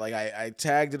chat. Like, I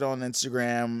tagged it on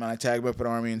Instagram, and I tagged Moped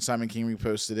Army, and Simon King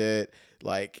reposted it.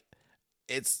 Like,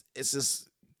 it's this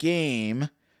game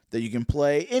that you can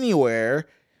play anywhere,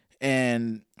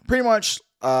 and pretty much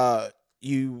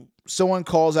someone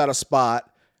calls out a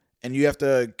spot, and you have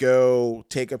to go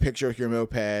take a picture of your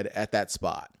moped at that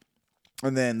spot.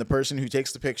 And then the person who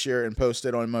takes the picture and posts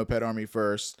it on Moped Army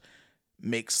first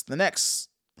makes the next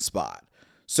spot.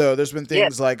 So there's been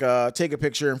things like take a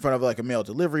picture in front of like a mail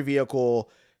delivery vehicle,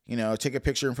 you know, take a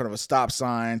picture in front of a stop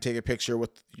sign, take a picture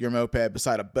with your moped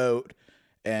beside a boat,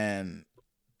 and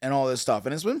all this stuff.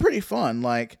 And it's been pretty fun.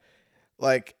 Like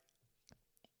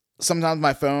sometimes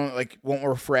my phone like won't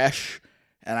refresh,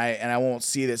 and I won't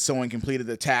see that someone completed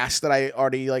the task that I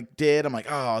already like did. I'm like,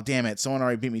 oh damn it, someone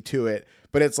already beat me to it.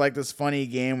 But it's like this funny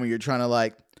game where you're trying to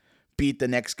like beat the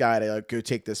next guy to like go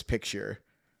take this picture.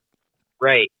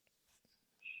 Right.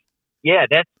 Yeah,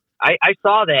 I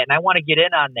saw that, and I want to get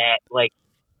in on that. Like,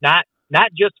 not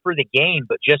just for the game,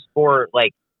 but just for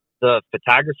like the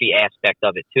photography aspect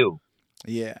of it too.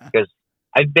 Yeah. Because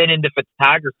I've been into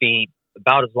photography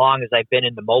about as long as I've been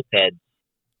into mopeds,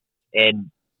 and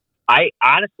I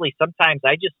honestly sometimes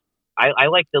I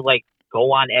like to like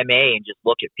go on MA and just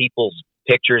look at people's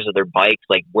pictures of their bikes,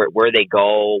 like where they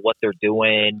go, what they're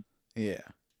doing. Yeah.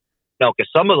 No, because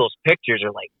some of those pictures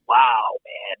are like, wow,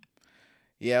 man.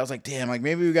 Yeah, I was like, damn, like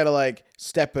maybe we gotta like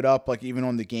step it up, like even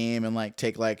on the game and like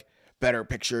take like better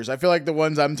pictures. I feel like the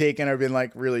ones I'm taking have been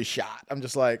like really shot. I'm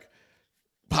just like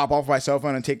pop off my cell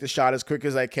phone and take the shot as quick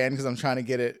as I can because I'm trying to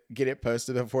get it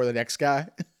posted before the next guy.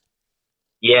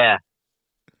 Yeah.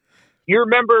 You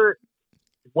remember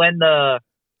when that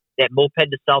Moped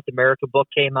to South America book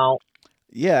came out?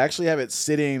 Yeah, I actually have it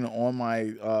sitting on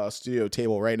my studio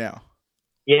table right now.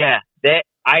 Yeah, that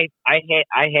I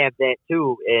have that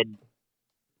too, and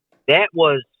that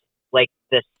was like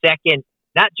the second,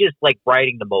 not just like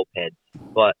riding the mopeds,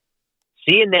 but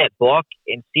seeing that book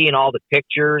and seeing all the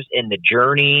pictures and the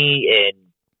journey, and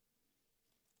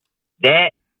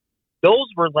that those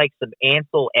were like some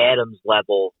Ansel Adams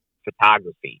level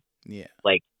photography. Yeah,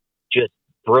 like just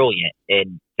brilliant,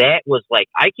 and that was like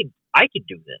I could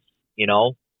do this, you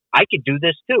know, I could do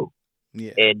this too.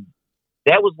 Yeah, and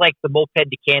that was like the Moped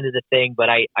to Canada thing, but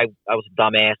I was a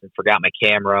dumbass and forgot my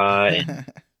camera, and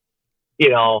you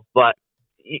know, but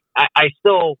I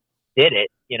still did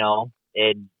it, you know,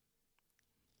 and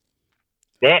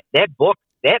that book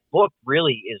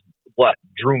really is what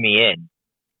drew me in,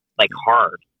 like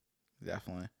hard.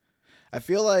 Definitely. I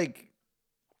feel like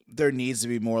there needs to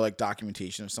be more like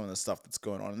documentation of some of the stuff that's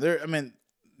going on. There, I mean,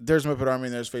 there's Moped Army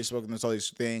and there's Facebook and there's all these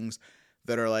things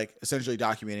that are like essentially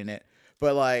documenting it.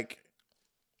 But like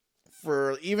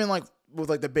for even like with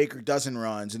like the Baker Dozen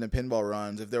runs and the pinball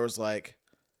runs, if there was like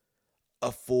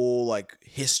a full like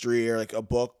history or like a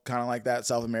book kind of like that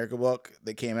South America book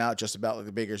that came out just about like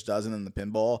the Baker's Dozen and the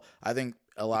pinball, I think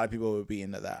a lot of people would be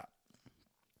into that.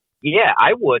 Yeah,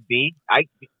 I would be.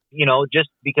 You know, just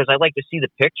because I like to see the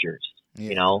pictures,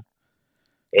 you know.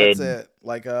 That's it.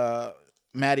 Like,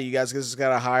 Maddie, you guys just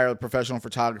got to hire a professional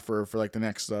photographer for like the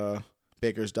next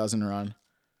Baker's Dozen run.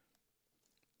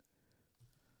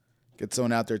 Get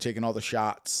someone out there taking all the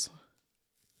shots.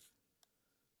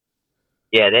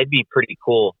 Yeah, that'd be pretty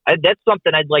cool. That's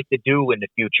something I'd like to do in the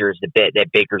future, is that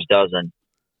Baker's Dozen.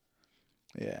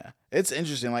 Yeah, it's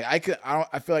interesting. Like I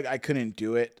feel like I couldn't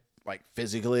do it like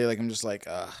physically. Like I'm just like,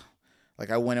 like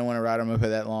I wouldn't want to ride a moped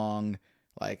that long.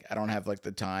 Like I don't have like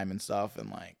the time and stuff, and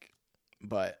like,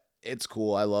 but it's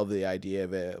cool. I love the idea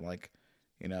of it. Like,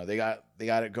 you know, they got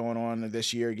it going on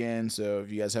this year again. So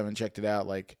if you guys haven't checked it out,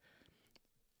 like,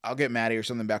 I'll get Maddie or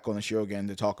something back on the show again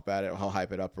to talk about it. I'll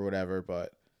hype it up or whatever.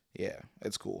 But yeah,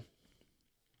 it's cool.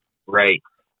 Right.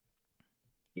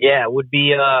 Yeah, it would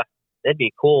be. That'd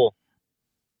be cool.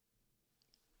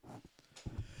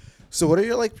 So what are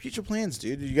your like future plans,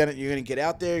 dude? You're gonna get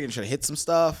out there. You're gonna try to hit some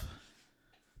stuff.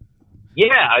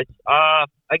 Yeah, I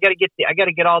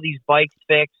gotta get all these bikes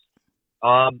fixed.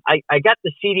 I got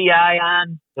the CDI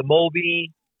on the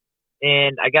Moby,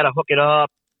 and I gotta hook it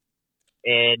up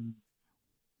and,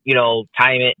 you know,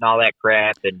 time it and all that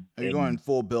crap. And are you going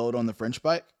full build on the French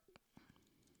bike?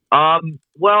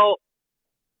 Well,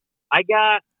 I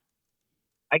got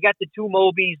the two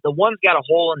Mobies. The one's got a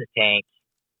hole in the tank,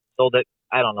 so that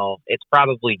I don't know. It's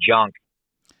probably junk.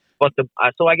 But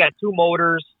so I got two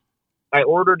motors. I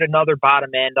ordered another bottom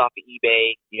end off of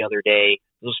eBay the other day.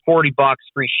 It was $40,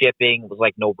 free shipping. It was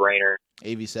like no brainer.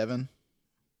 AV7?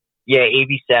 Yeah,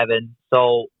 AV7.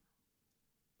 So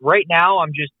right now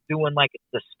I'm just doing like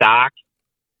the stock.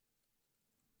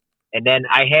 And then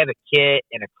I have a kit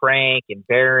and a crank and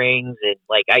bearings, and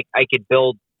like I could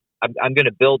build, I'm going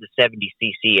to build a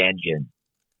 70cc engine.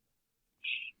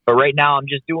 But right now I'm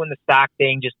just doing the stock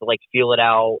thing just to like feel it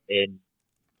out and,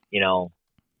 you know,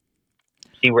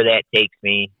 see where that takes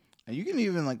me. And you can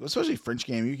even like, especially French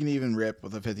game, you can even rip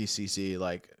with a 50cc,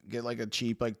 like get like a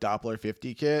cheap like Doppler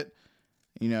 50 kit.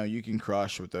 You know, you can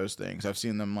crush with those things. I've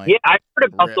seen them like, yeah, I've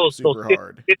heard about those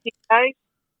 50 guys.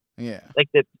 Yeah. Like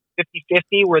the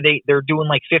 50-50 where they're doing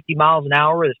like 50 miles an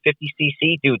hour with a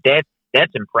 50cc. Dude,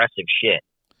 that's impressive shit.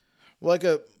 Well, like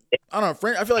I don't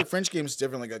know, I feel like French game is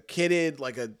different. Like a kitted,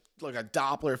 like a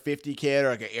Doppler 50 kit or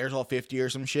like an Airtel 50 or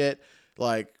some shit,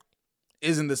 like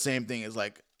isn't the same thing as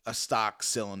like a stock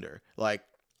cylinder. Like,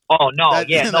 oh no,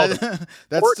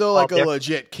 that's still like a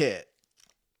legit kit.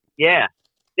 Yeah,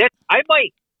 I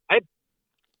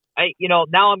you know,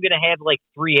 now I'm gonna have like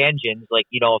 3 engines. Like,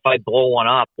 you know, if I blow one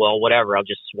up, well, whatever, I'll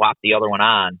just swap the other one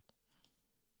on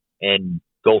and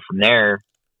go from there.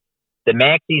 The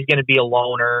Maxi is gonna be a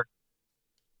loaner.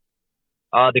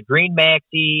 The green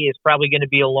Maxi is probably going to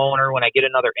be a loaner when I get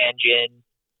another engine.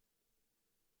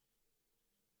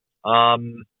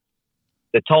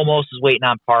 The Tomos is waiting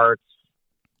on parts.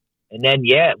 And then,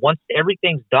 yeah, once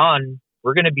everything's done,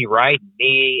 we're going to be riding,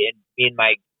 me and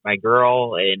my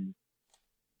girl and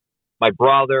my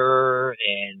brother.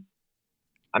 And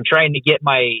I'm trying to get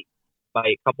my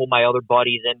a couple of my other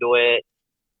buddies into it.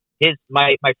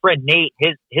 My friend Nate,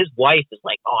 his wife is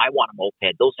like, "Oh, I want a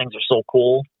moped. Those things are so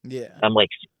cool." Yeah. I'm like,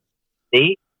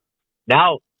 "See,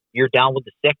 now you're down with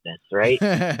the sickness, right?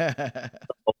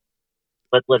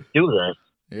 Let's do this.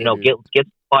 Yeah, get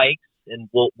some bikes, and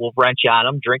we'll wrench on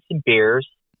them, drink some beers,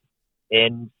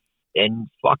 and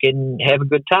fucking have a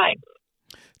good time."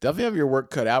 Definitely have your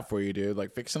work cut out for you, dude.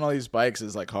 Like fixing all these bikes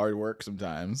is like hard work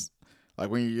sometimes.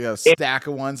 Like when you have a stack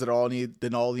of ones that all need a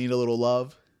little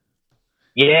love.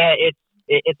 Yeah,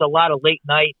 it's a lot of late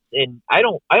nights, and I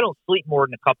don't sleep more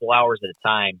than a couple hours at a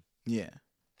time. Yeah.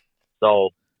 So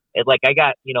I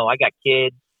got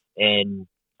kids, and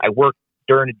I work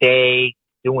during the day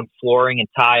doing flooring and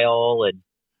tile, and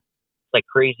it's like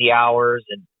crazy hours.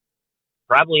 And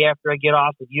probably after I get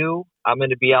off with you, I'm going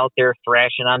to be out there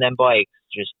thrashing on them bikes,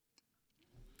 just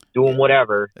doing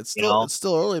whatever. It's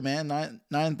still early, man.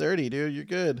 9:30, dude. You're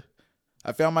good.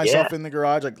 I found myself in the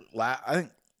garage I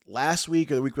think last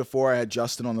week or the week before. I had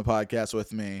Justin on the podcast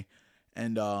with me,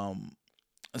 and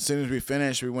as soon as we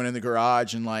finished, we went in the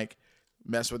garage and like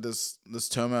messed with this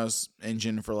Tomos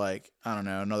engine for like, I don't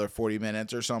know, another 40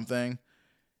 minutes or something.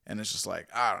 And it's just like,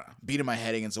 I don't know, beating my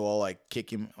head against the wall, like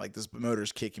kicking, like this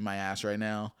motor's kicking my ass right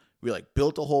now. We like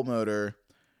built the whole motor,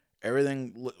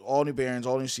 everything, all new bearings,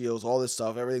 all new seals, all this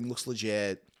stuff. Everything looks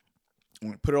legit.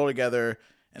 We put it all together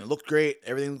and it looked great.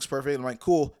 Everything looks perfect. I'm like,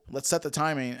 cool, let's set the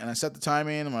timing. And I set the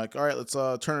timing. I'm like, all right, let's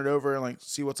turn it over and like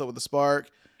see what's up with the spark.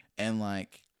 And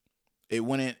like, it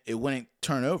wouldn't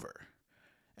turn over.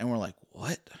 And we're like,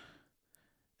 what?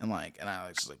 And I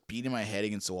was just like beating my head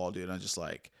against the wall, dude. And I'm just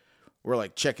like, we're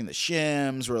like checking the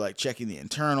shims, we're like checking the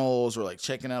internals, we're like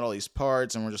checking out all these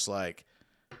parts, and we're just like,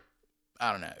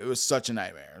 I don't know. It was such a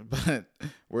nightmare, but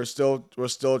we're still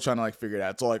trying to like figure it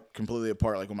out. It's all like completely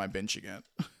apart, like with my bench again.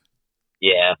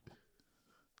 Yeah.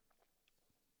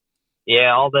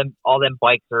 Yeah, all them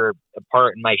bikes are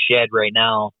apart in my shed right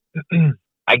now.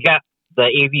 I got the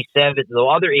AV7, the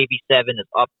other AV7 is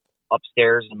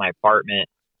upstairs in my apartment.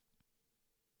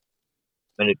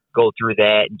 I'm going to go through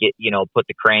that and get, put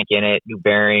the crank in it, new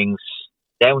bearings.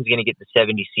 That one's going to get the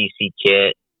 70cc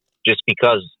kit just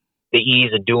because the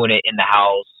ease of doing it in the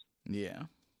house. Yeah.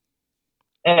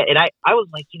 And I was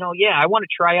like, I want to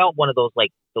try out one of those,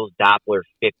 like those Doppler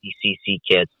 50cc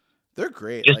kits. They're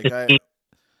great. Just like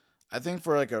I think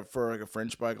for a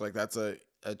French bike, like that's a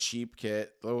cheap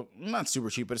kit. Though not super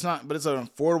cheap, but it's an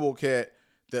affordable kit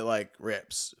that like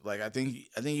rips. Like I think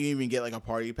you even get like a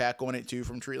party pack on it too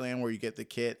from Treatland where you get the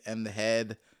kit and the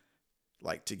head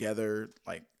like together.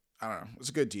 Like I don't know, it's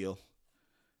a good deal.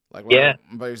 Like my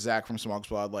buddy Zach from Smog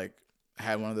Squad like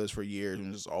had one of those for years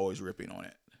and was just always ripping on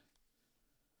it.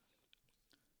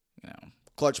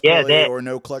 Clutch pulley or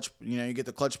no clutch. You get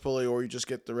the clutch pulley or you just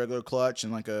get the regular clutch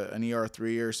and like an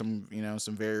ER3 or some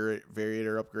some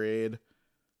variator upgrade.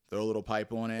 Throw a little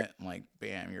pipe on it and like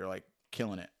bam, you're like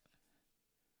killing it.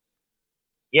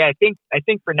 Yeah, I think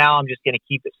for now I'm just going to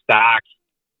keep it stock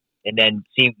and then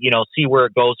see where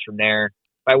it goes from there.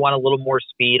 If I want a little more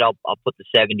speed, I'll put the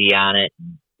 70 on it.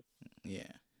 Yeah.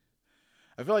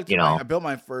 I feel like I built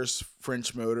my first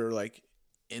French motor like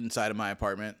inside of my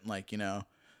apartment, like, I'll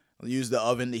use the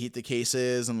oven to heat the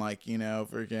cases and like,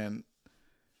 freaking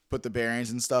put the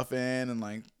bearings and stuff in and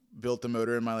like built the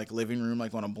motor in my like living room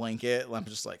like on a blanket. I'm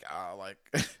just like,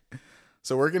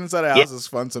 so working inside a house is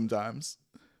fun sometimes.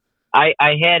 I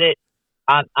had it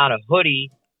on a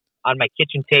hoodie on my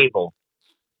kitchen table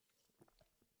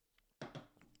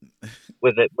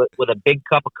with a big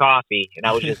cup of coffee, and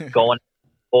I was just pulling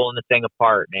the thing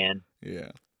apart, man.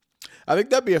 Yeah, I think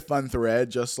that'd be a fun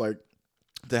thread, just like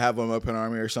to have on Open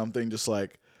Army or something. Just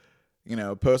like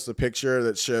post a picture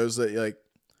that shows that like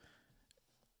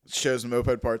shows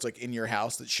moped parts like in your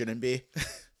house that shouldn't be.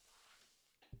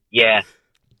 Yeah.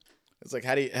 It's like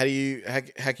how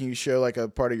can you show like a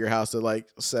part of your house that like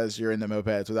says you're into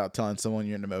mopeds without telling someone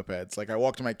you're into mopeds? Like I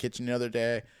walked in my kitchen the other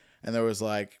day and there was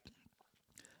like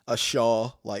a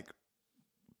Shaw like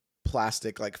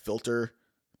plastic like filter,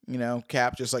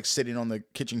 cap just like sitting on the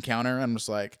kitchen counter. I'm just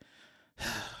like,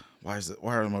 why are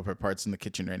the moped parts in the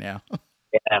kitchen right now?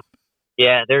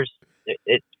 Yeah. There's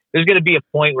going to be a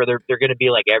point where they're going to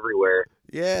be like everywhere.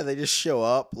 Yeah, they just show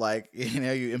up like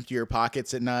you empty your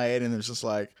pockets at night and it's just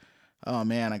like, oh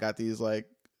man, I got these like,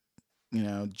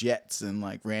 jets and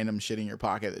like random shit in your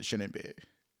pocket that shouldn't be.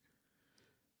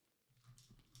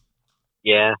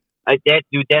 Yeah,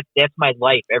 that's my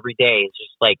life every day. It's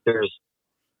just like there's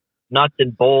nuts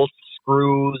and bolts,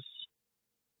 screws,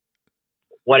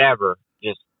 whatever.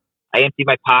 Just I empty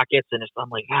my pockets and I'm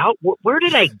like, where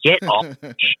did I get all?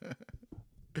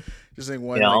 Just like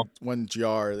one You know? like one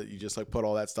jar that you just like put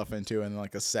all that stuff into and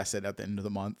like assess it at the end of the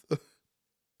month.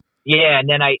 Yeah, and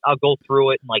then I'll go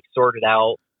through it and like sort it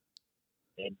out,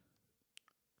 and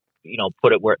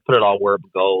put it all where it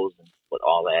goes and put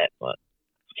all that. But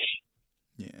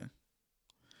Yeah.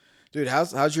 Dude,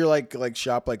 how's your like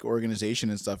shop like organization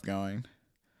and stuff going?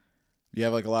 Do you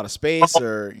have like a lot of space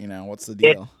or what's the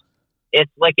deal?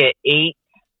 it's like a 8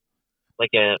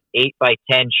 by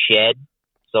 10 shed,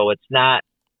 so it's not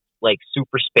like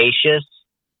super spacious,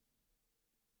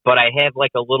 but I have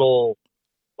like a little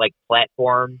like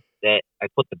platform that I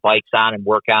put the bikes on and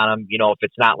work on them, if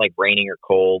it's not like raining or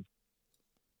cold.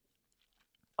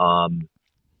 I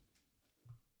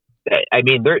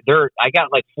mean, I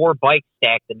got like 4 bikes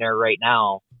stacked in there right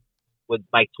now with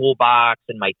my toolbox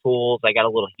and my tools. I got a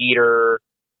little heater,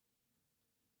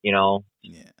 Yeah.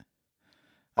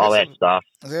 all that stuff.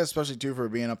 I think especially too for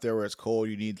being up there where it's cold,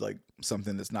 you need like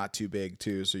something that's not too big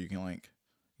too, so you can like,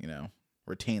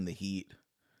 retain the heat.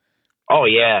 Oh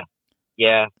yeah.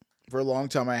 Yeah. For a long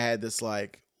time I had this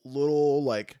like little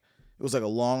like it was like a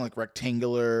long like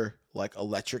rectangular like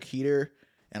electric heater,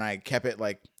 and I kept it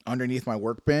like underneath my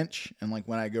workbench, and like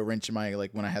when I go wrench in my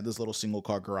like when I had this little single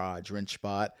car garage wrench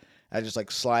spot, I just like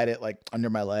slide it like under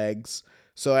my legs.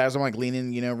 So as I'm like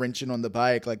leaning, wrenching on the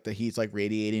bike, like the heat's like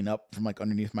radiating up from like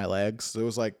underneath my legs. So it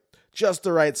was like just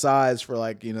the right size for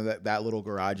like, that little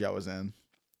garage I was in.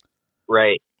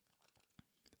 Right.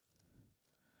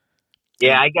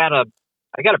 Yeah, I got a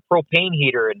propane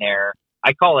heater in there.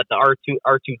 I call it the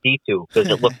R2D2 because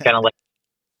it looks kind of like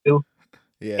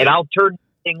Yeah. and I'll turn the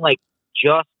thing like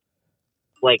just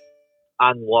like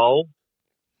on low,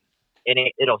 and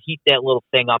it'll heat that little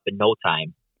thing up in no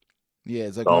time. Yeah,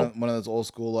 it's like So, one of those old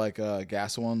school like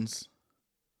gas ones.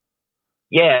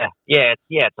 yeah,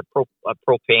 it's a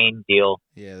propane deal.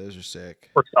 Yeah, those are sick.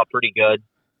 Works out pretty good.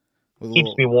 With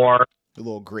Keeps me warm. a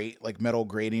little grate, like metal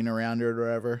grating around it or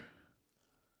whatever.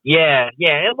 Yeah,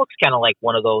 it looks kind of like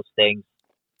one of those things.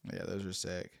 Yeah, those are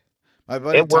sick. My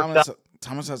buddy It worked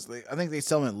Thomas has. I think they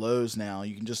sell them at Lowe's now.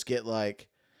 You can just get like,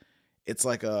 it's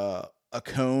like a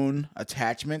cone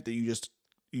attachment that you just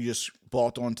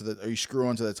bolt onto or you screw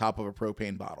onto the top of a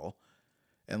propane bottle,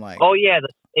 and like. Oh yeah,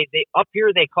 they up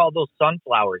here they call those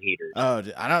sunflower heaters. Oh,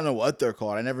 I don't know what they're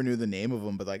called. I never knew the name of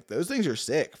them, but like those things are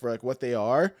sick for like what they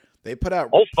are. They put out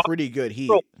pretty good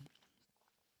heat.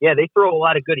 Yeah, they throw a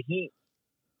lot of good heat.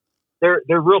 They're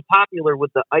real popular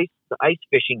with the ice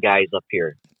fishing guys up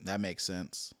here. That makes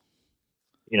sense.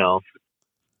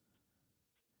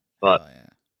 But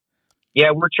yeah,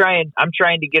 I'm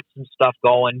trying to get some stuff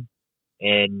going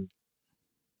and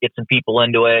get some people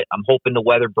into it. I'm hoping the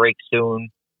weather breaks soon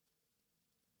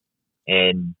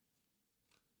and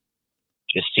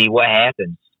just see what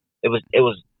happens.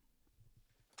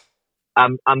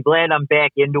 I'm glad I'm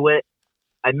back into it.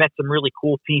 I met some really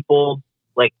cool people,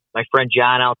 like my friend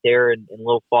John out there in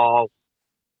Little Falls.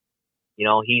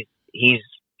 He's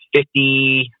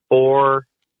 54,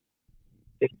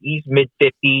 he's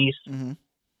mid-50s, Mm-hmm.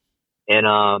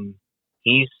 and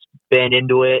he's been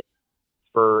into it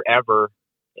forever,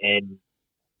 and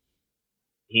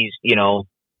he's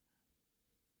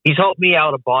helped me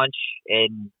out a bunch,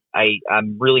 and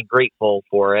I'm really grateful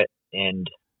for it. And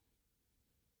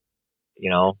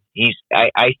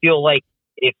I feel like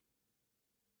if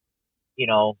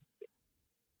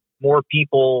more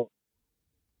people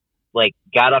like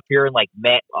got up here and like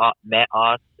met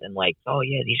us and like, oh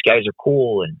yeah, these guys are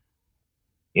cool, and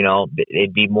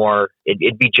it'd be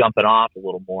jumping off a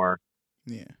little more.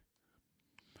 Yeah.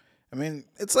 I mean,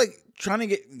 it's like trying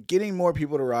to getting more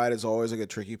people to ride is always like a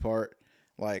tricky part.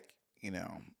 Like,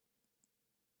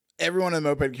 everyone in the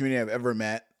moped community I've ever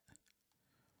met,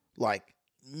 like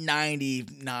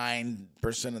 99%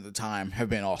 of the time have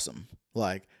been awesome.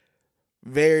 Like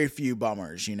very few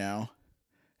bummers,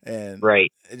 and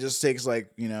Right. it just takes like,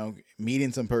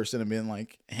 meeting some person and being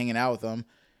like hanging out with them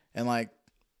and like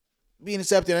being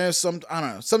accepted. I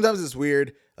don't know. Sometimes it's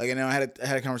weird. Like, I had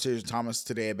a conversation with Thomas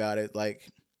today about it, like,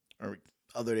 or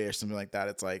other day or something like that.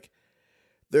 It's like,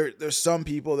 there's some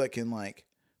people that can like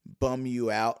bum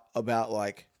you out about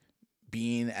like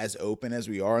being as open as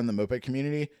we are in the moped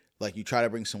community. Like, you try to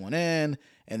bring someone in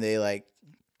and they like,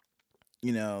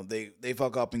 they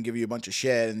fuck up and give you a bunch of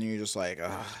shit, and you're just like,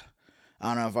 ugh, I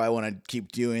don't know if I want to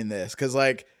keep doing this. Cause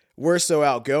like, we're so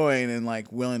outgoing and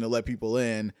like willing to let people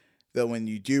in that when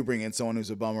you do bring in someone who's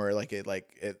a bummer, like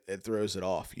it throws it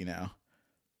off,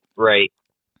 Right.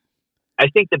 I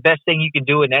think the best thing you can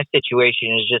do in that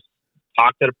situation is just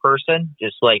talk to the person.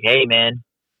 Just like, hey man,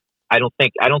 I don't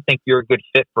think you're a good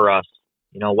fit for us.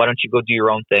 Why don't you go do your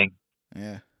own thing?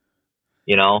 Yeah.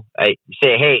 I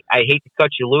say, hey, I hate to cut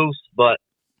you loose, but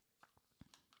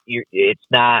it's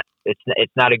not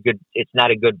a good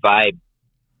vibe.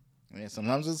 Yeah,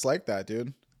 sometimes it's like that,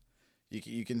 dude.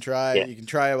 You can try Yeah. you can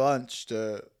try a bunch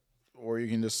or you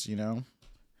can just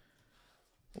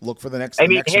look for the next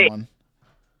Hey, one.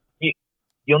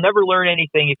 You'll never learn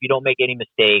anything if you don't make any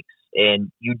mistakes,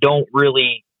 and you don't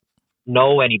really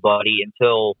know anybody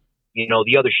until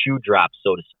the other shoe drops,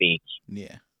 so to speak.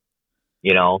 Yeah.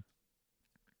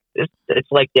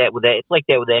 It's like that with It's like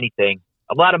that with anything.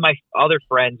 A lot of my other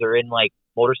friends are in like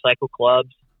motorcycle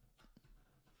clubs,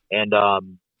 and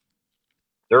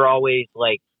they're always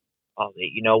like, "Oh,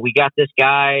 we got this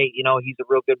guy. He's a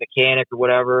real good mechanic or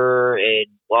whatever, and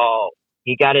well,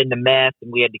 he got into meth,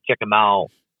 and we had to kick him out,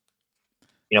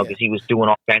 because he was doing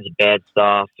all kinds of bad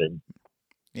stuff." And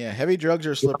yeah, heavy drugs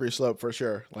are a slippery slope for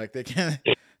sure. Like they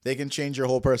can change your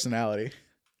whole personality.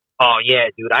 Oh yeah,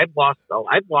 dude, I've lost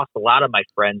a lot of my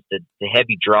friends to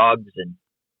heavy drugs, and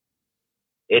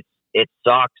it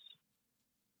sucks.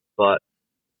 But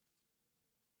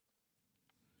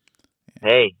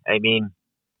hey, I mean,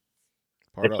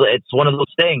 it's one of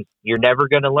those things. You're never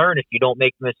going to learn if you don't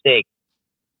make a mistake.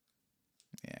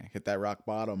 Yeah, hit that rock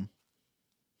bottom.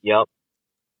 Yep.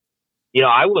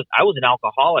 I was an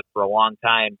alcoholic for a long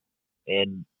time,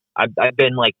 and I've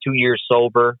been like 2 years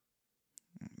sober.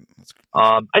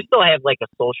 I still have like a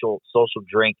social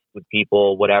drink with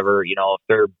people, whatever, if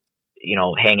they're,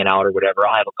 hanging out or whatever,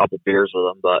 I'll have a couple beers with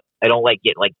them, but I don't like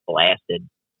get like blasted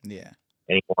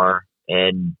anymore.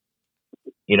 And,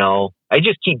 I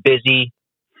just keep busy,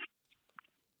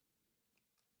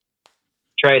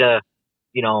 try to,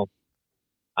 I don't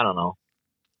know,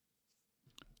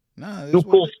 do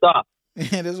cool stuff.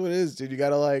 It is what it is, dude. You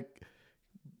gotta like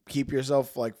keep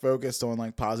yourself like focused on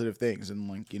like positive things, and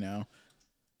like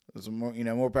there's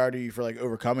more power to you for like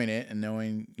overcoming it and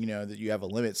knowing that you have a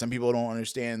limit. Some people don't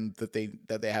understand that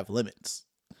they have limits.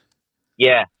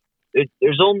 Yeah, there's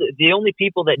the only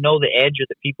people that know the edge are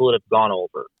the people that have gone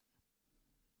over.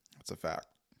 That's a fact.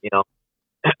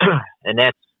 And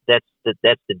that's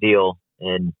the deal.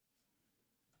 And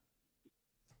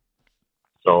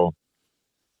so,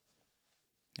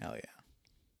 hell yeah.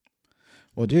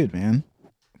 Well, dude, man,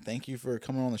 thank you for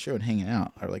coming on the show and hanging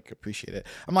out. I like appreciate it.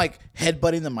 I'm like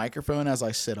headbutting the microphone as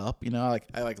I sit up. I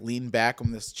lean back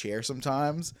on this chair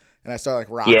sometimes, and I start like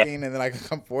rocking, and then I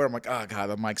come forward. I'm like, oh god,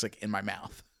 the mic's like in my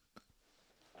mouth.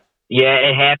 Yeah,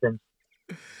 it happens.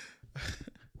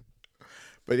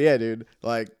 But yeah, dude,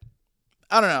 like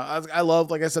I don't know. I love,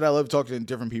 like I said, I love talking to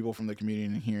different people from the community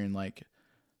and hearing like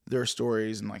their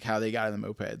stories and like how they got in the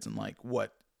mopeds and like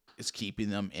what is keeping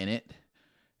them in it.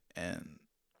 And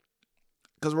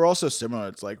because we're all so similar,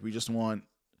 it's like we just want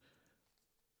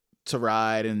to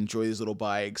ride and enjoy these little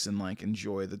bikes and like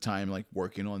enjoy the time like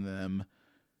working on them,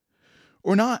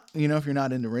 or not. If you're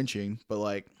not into wrenching, but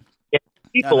like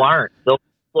people aren't.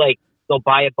 They'll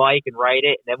buy a bike and ride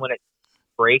it, and then when it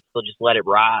breaks, they'll just let it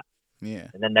rot. Yeah,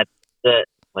 and then that's it.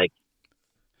 Like,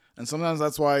 and sometimes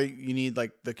that's why you need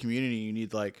like the community. You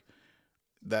need like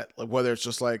that, like whether it's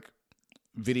just like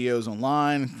videos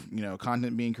online,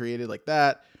 content being created like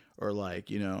that, or like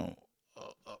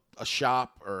a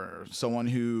shop or someone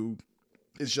who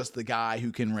is just the guy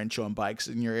who can wrench on bikes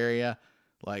in your area.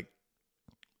 Like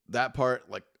that part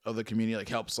like of the community like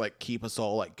helps like keep us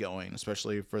all like going,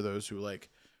 especially for those who like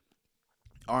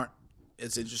aren't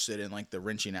as interested in like the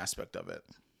wrenching aspect of it.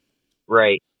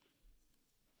 Right.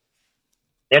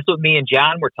 That's what me and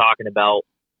John were talking about.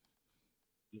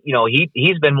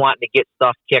 He's been wanting to get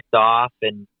stuff kicked off,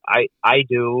 and I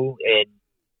do, and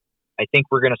I think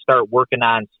we're going to start working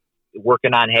on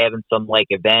having some like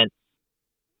events,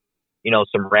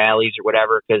 some rallies or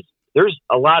whatever, because there's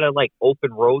a lot of like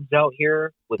open roads out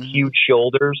here with huge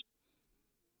shoulders,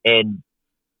 and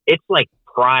it's like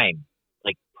prime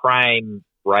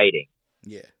riding.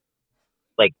 Yeah.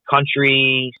 Like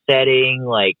country setting,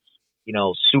 like,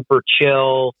 super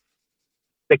chill.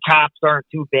 The cops aren't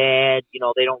too bad.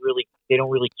 They don't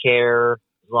really care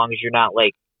as long as you're not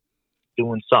like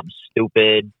doing something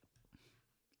stupid.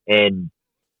 And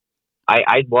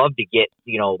I'd love to get,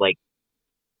 like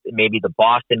maybe the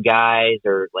Boston guys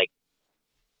or like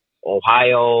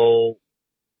Ohio,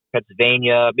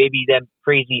 Pennsylvania, maybe them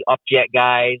crazy upjet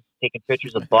guys taking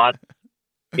pictures of butts,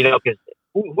 because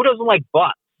who doesn't like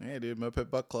butts? Yeah, dude,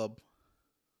 Moped Butt Club.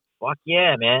 Fuck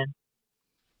yeah, man.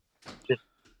 Just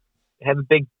have a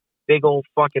big old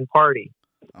fucking party.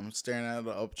 I'm staring at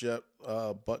the Upjet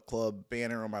Butt Club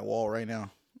banner on my wall right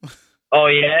now. Oh,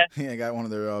 yeah? Yeah, I got one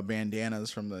of their bandanas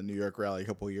from the New York rally a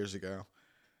couple of years ago.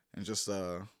 And just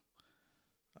a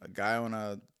guy on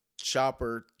a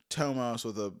chopper Tomos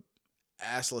with a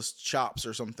assless chops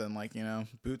or something, like, you know,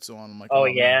 boots on. I'm like, Oh,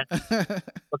 man.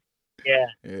 Yeah.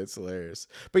 It's hilarious.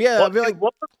 But yeah, I feel like,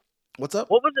 what's up?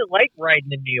 What was it like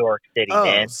riding in New York City,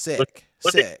 man? Sick.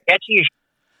 Was sick. it catchy as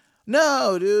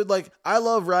No, dude. Like, I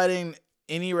love riding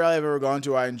any rally I've ever gone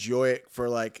to. I enjoy it for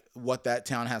like what that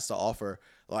town has to offer.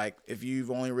 Like, if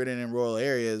you've only ridden in rural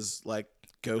areas, like,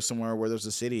 go somewhere where there's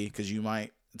a city, because you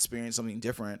might experience something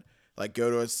different. Like,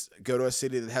 go to a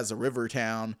city that has a river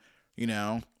town, you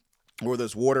know, where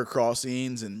there's water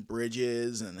crossings and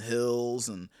bridges and hills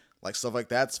and like stuff like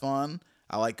that's fun.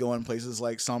 I like going places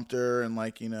like Sumter and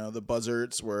like, you know, the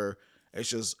Buzzards, where it's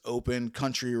just open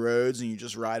country roads and you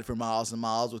just ride for miles and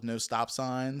miles with no stop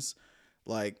signs.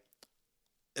 Like,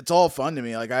 it's all fun to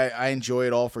me. Like, I enjoy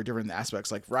it all for different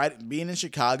aspects. Like, being in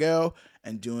Chicago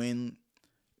and doing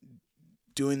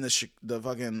the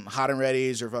fucking Hot and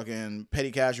Ready's or fucking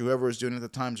Petty Cash or whoever was doing it at the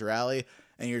Times Rally,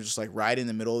 and you're just like right in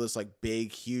the middle of this like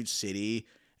big huge city,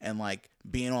 and like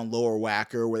being on Lower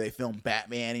Wacker where they film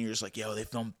Batman, and you're just like, yo, they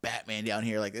filmed Batman down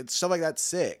here. Like, it's stuff like that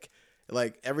sick.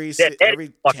 Like, every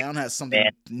town has something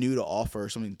new to offer,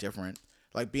 something different.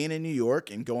 Like, being in New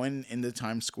York and going into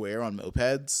Times Square on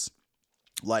mopeds,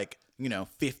 like, you know,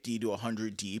 50 to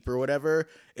 100 deep or whatever,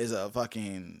 is a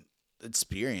fucking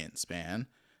experience, man.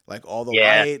 Like, all the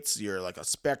lights, you're like a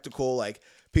spectacle. Like,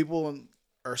 people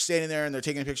are standing there and they're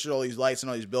taking pictures of all these lights and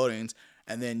all these buildings,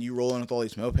 and then you roll in with all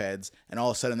these mopeds, and all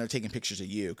of a sudden they're taking pictures of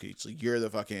you because like, you're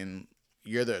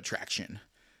the attraction.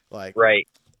 Like, right.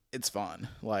 It's fun.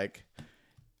 Like,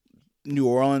 New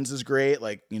Orleans is great.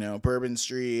 Like, you know, Bourbon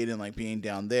Street and like being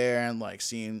down there and like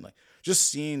seeing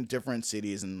different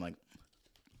cities, and like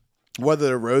whether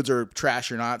the roads are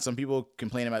trash or not. Some people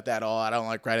complain about that. Oh, I don't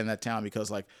like riding that town because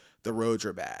like the roads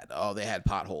are bad. Oh, they had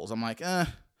potholes. I'm like,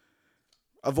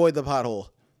 avoid the pothole.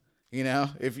 You know,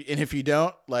 if you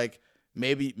don't, like,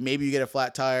 maybe you get a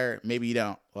flat tire, maybe you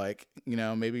don't. Like, you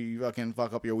know, maybe you fucking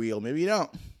fuck up your wheel, maybe you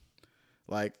don't.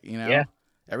 Like, you know,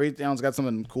 every town's got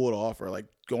something cool to offer. Like,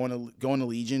 going to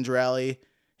Legion's rally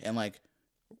and like,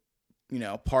 you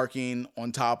know, parking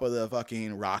on top of the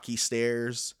fucking Rocky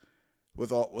stairs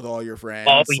with all your friends.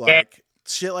 Oh, yeah. Like,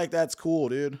 shit like that's cool,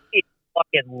 dude. It's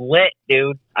fucking lit,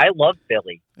 dude. I love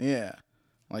Philly. Yeah,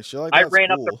 like shit like that's cool. I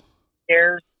ran up the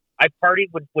stairs. I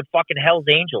partied with fucking Hell's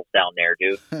Angels down there,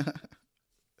 dude.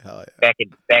 Hell yeah.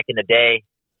 Back in the day,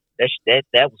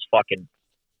 that was fucking.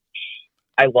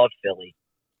 I love Philly.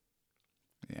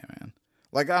 Yeah, man.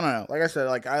 Like, I don't know. Like I said,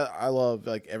 like I love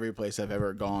like every place I've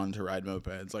ever gone to ride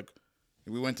mopeds. Like,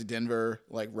 we went to Denver,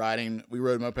 like we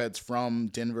rode mopeds from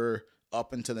Denver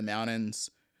up into the mountains.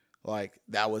 Like,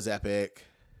 that was epic.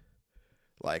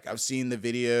 Like, I've seen the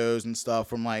videos and stuff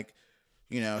from like,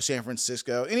 you know, San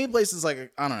Francisco, any places.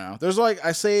 Like, I don't know. There's like,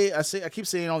 I keep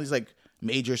saying all these like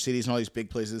major cities and all these big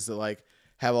places that like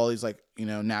have all these like, you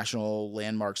know, national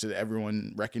landmarks that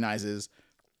everyone recognizes.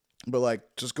 But like,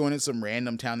 just going to some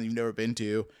random town that you've never been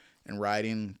to and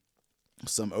riding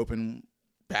some open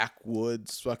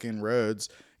backwoods fucking roads,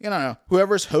 you know,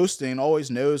 whoever's hosting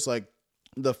always knows like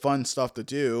the fun stuff to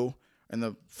do and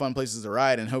the fun places to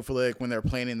ride. And hopefully, like, when they're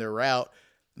planning their route,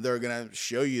 they're going to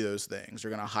show you those things.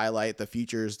 They're going to highlight the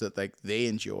features that like they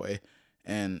enjoy,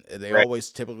 and they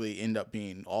always typically end up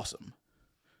being awesome.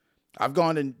 I've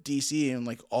gone to DC and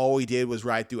like all we did was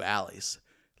ride through alleys.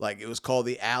 Like, it was called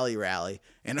the Alley Rally,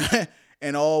 and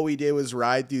and all we did was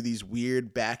ride through these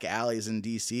weird back alleys in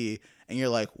DC, and you're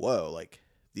like, whoa, like,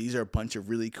 these are a bunch of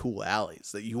really cool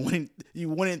alleys that you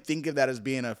wouldn't think of that as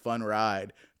being a fun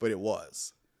ride, but it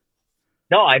was.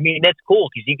 No, I mean, that's cool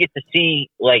because you get to see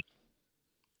like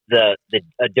a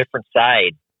different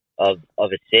side of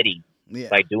a city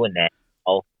by doing that.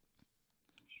 Oh,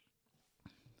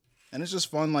 and it's just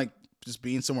fun, like, just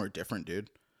being somewhere different, dude.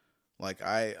 Like,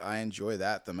 I enjoy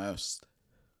that the most.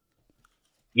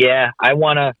 Yeah, I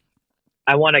don't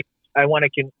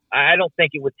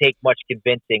think it would take much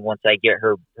convincing once I get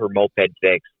her moped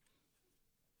fixed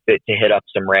to hit up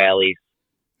some rallies.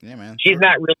 Yeah, man. She's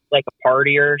not really like a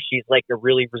partier. She's like a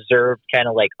really reserved kind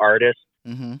of like artist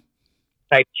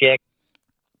type chick.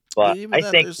 But I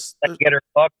think if I get her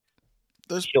hooked,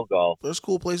 she'll go. There's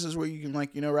cool places where you can,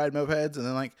 like, you know, ride mopeds and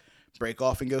then like break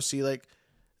off and go see like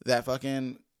that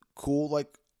fucking cool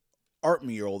like art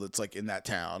mural that's like in that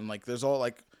town. Like, there's all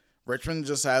like, Richmond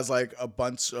just has like a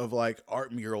bunch of like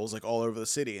art murals like all over the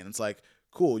city, and it's like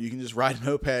cool. You can just ride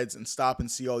mopeds and stop and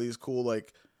see all these cool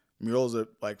like murals that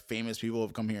like famous people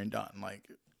have come here and done. Like,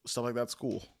 stuff like that's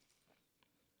cool.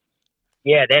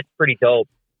 Yeah, that's pretty dope.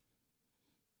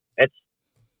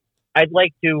 I'd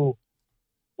like to,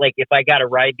 like, if I got a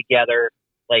ride together,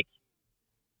 like,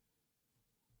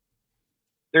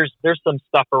 there's some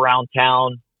stuff around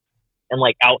town and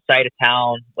like outside of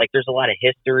town, like there's a lot of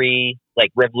history,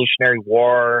 like Revolutionary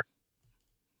War,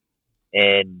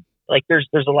 and like there's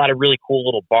a lot of really cool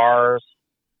little bars.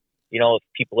 If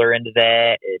people are into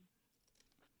that,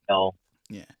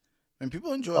 Yeah. And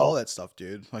people enjoy all that stuff,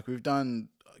 dude. Like we've done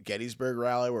Gettysburg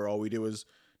Rally where all we did was,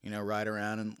 ride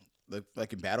around and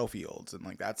like in battlefields and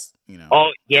like that's,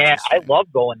 Oh yeah, I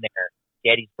love going there,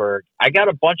 Gettysburg. I got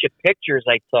a bunch of pictures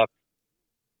I took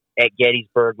at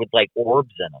Gettysburg with like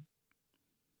orbs in them.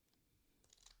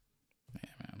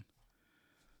 Yeah, man.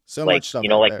 So much stuff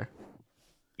out there.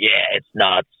 Yeah, it's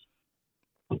nuts.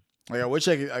 Like I wish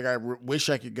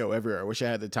I could go everywhere. I wish I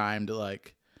had the time to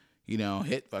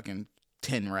hit fucking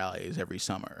 10 rallies every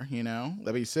summer,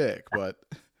 That'd be sick, but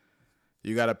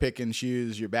you got to pick and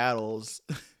choose your battles.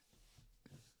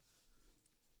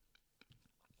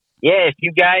 Yeah, if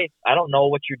you guys, I don't know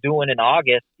what you're doing in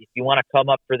August. If you want to come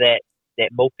up for that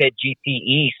Moped GP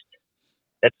East,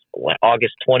 that's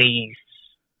August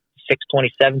 26,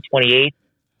 27, 28.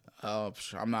 Oh,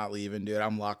 I'm not leaving, dude.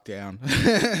 I'm locked down.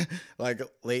 Like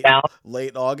late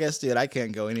August, dude. I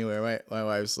can't go anywhere. My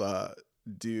wife's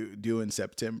due in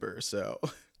September, so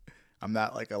I'm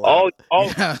not like allowed.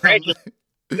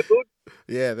 Dude.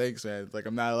 Yeah, thanks, man. Like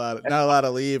I'm not allowed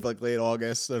to leave like late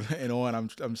August and on.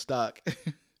 I'm stuck.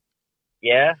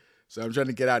 Yeah. So I'm trying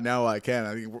to get out now while I can.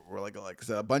 I think we're like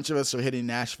so a bunch of us are hitting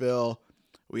Nashville.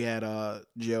 We had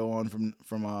Joe on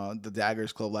from the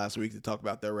Daggers Club last week to talk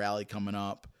about their rally coming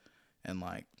up, and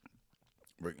like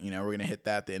we're gonna hit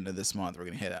that at the end of this month. We're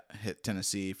gonna hit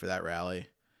Tennessee for that rally.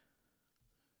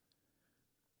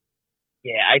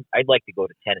 Yeah, I'd like to go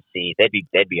to Tennessee.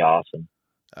 That'd be awesome.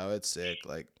 Oh, it's sick.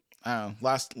 Like I don't know.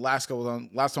 Last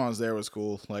time I was there was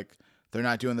cool. Like they're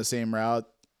not doing the same route,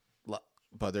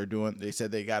 but they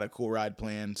said they got a cool ride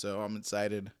plan, so I'm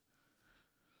excited.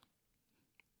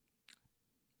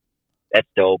 That's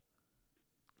dope.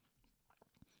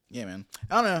 Yeah, man.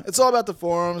 I don't know. It's all about the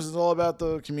forums. It's all about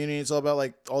the community. It's all about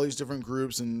like all these different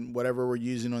groups and whatever we're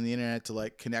using on the internet to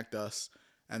like connect us,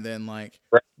 and then like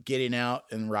getting out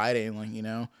and riding, like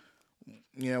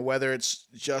whether it's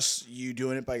just you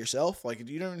doing it by yourself, like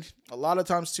a lot of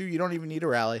times too, you don't even need a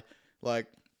rally. Like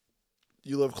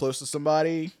you live close to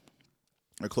somebody,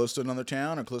 or close to another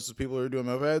town, or close to people who are doing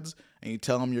mopeds, and you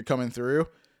tell them you're coming through.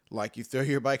 Like you throw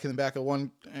your bike in the back of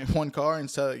one car and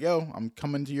say, "Yo, I'm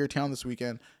coming to your town this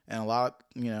weekend." And a lot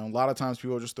of times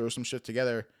people just throw some shit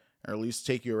together, or at least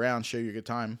take you around, show you a good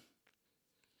time.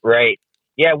 Right.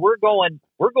 Yeah, we're going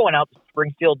out to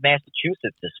Springfield,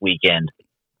 Massachusetts this weekend.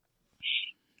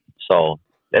 So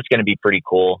that's going to be pretty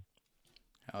cool.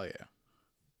 Hell yeah.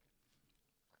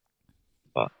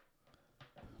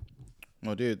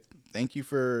 Well, dude, thank you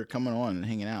for coming on and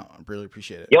hanging out. I really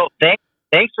appreciate it. Yo,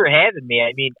 thanks for having me.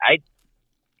 I mean,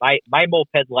 my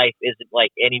moped life isn't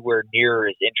like anywhere near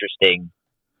as interesting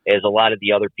as a lot of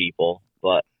the other people,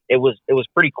 but it was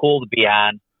pretty cool to be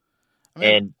on,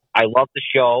 and I love the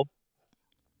show.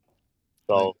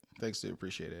 So thanks, dude.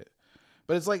 Appreciate it.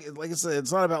 But it's like I said,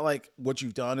 it's not about like what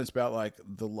you've done. It's about like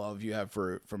the love you have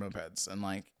for mopeds, and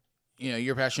like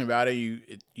you're passionate about it.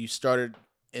 You started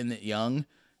in it young,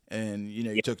 and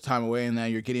you took time away, and now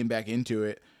you're getting back into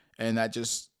it, and that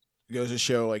just goes to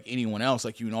show like anyone else,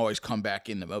 like you can always come back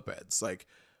into mopeds. Like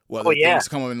whether things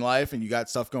come up in life and you got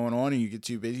stuff going on and you get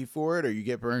too busy for it or you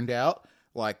get burned out,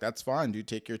 like that's fine, dude.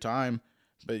 Take your time,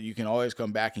 but you can always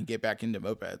come back and get back into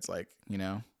mopeds. Like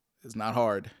it's not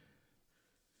hard.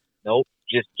 Nope.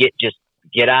 Just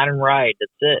get on and ride.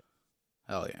 That's it.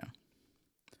 Hell yeah.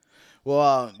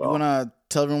 Well, you want to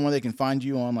tell everyone where they can find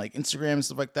you on like Instagram and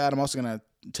stuff like that? I'm also going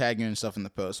to tag you and stuff in the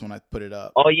post when I put it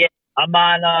up. Oh yeah. I'm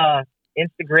on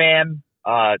Instagram,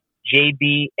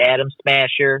 JB Adam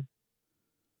Smasher.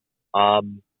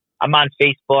 I'm on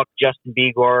Facebook, Justin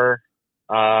Bigor.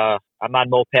 I'm on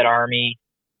Moped Army.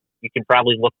 You can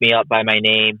probably look me up by my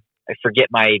name. I forget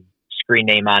my screen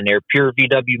name on there. Pure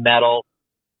VW Metal.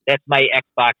 That's my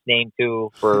Xbox name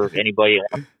too for anybody.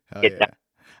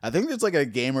 I think there's like a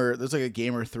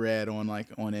gamer thread on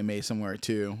MA somewhere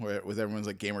too, with everyone's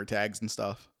like gamer tags and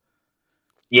stuff.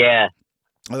 Yeah.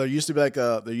 Well, there used to be like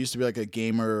a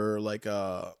gamer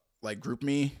group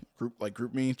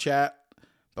me chat,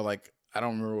 but like I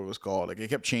don't remember what it was called. Like it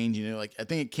kept changing. Like I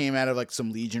think it came out of like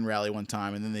some Legion rally one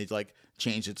time, and then they like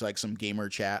changed it to like some gamer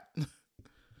chat.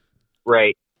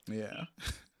 Right. Yeah.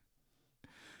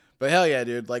 But hell yeah,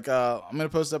 dude. Like I'm gonna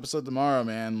post the episode tomorrow,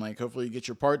 man. Like hopefully you get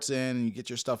your parts in and you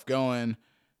get your stuff going,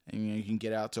 and you can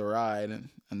get out to a ride and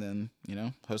then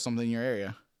host something in your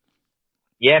area.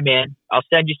 Yeah, man. I'll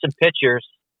send you some pictures.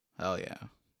 Hell yeah.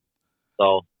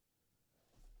 So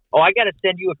Oh, I got to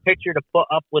send you a picture to put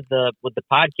up with the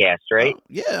podcast, right?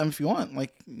 Yeah, if you want,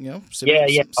 like, you know, send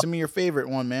me your favorite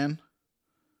one, man.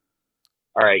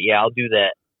 All right, yeah, I'll do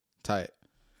that. Tight.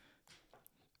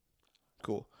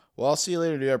 Cool. Well, I'll see you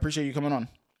later, dude. I appreciate you coming on.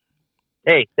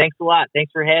 Hey, thanks a lot.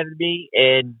 Thanks for having me,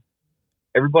 and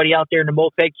everybody out there in the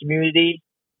moped community,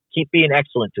 keep being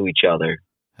excellent to each other,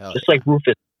 Hell just like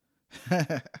Rufus.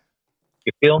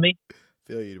 You feel me?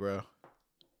 Feel you, bro.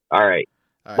 All right.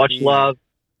 All right, Much be love.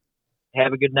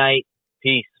 Have a good night.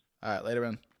 Peace. easy. All right, later,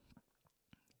 man.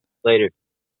 Later.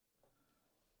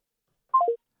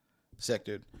 Sick,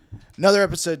 dude. Another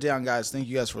episode down, guys. Thank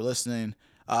you guys for listening.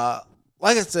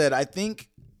 Like I said, I think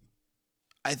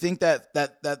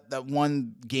that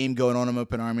one game going on in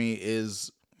Open Army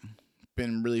is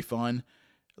been really fun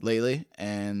lately,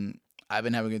 and I've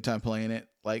been having a good time playing it.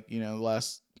 Like, you know, the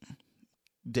last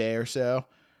day or so.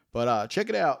 But check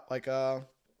it out. Like, go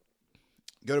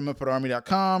to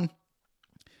mopedarmy.com,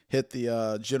 hit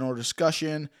the general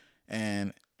discussion,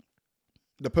 and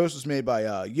the post was made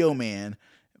by Yo Man,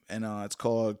 and it's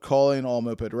called "Calling All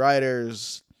Moped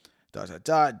Riders." ...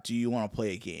 Do you want to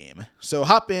play a game? So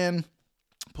hop in,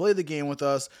 play the game with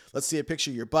us. Let's see a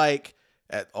picture of your bike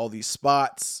at all these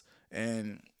spots,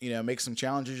 and, you know, make some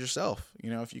challenges yourself.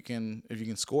 You know, if you can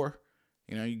score,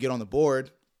 you know, you get on the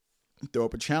board, throw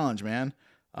up a challenge, man.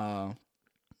 I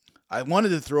wanted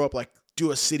to throw up, like,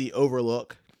 do a city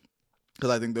overlook, because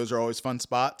I think those are always fun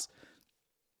spots.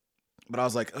 But I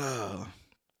was like, I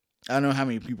don't know how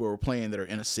many people were playing that are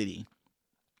in a city.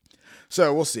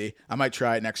 So we'll see. I might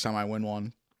try it next time I win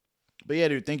one. But yeah,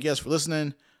 dude, thank you guys for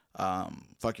listening.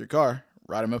 Fuck your car.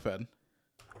 Ride a moped.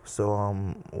 So,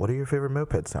 what are your favorite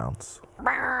moped sounds? Fuck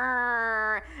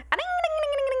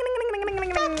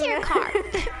your car.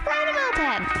 Ride a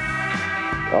moped.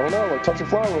 I don't know, like touch a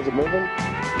flower, was it moving?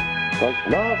 Like,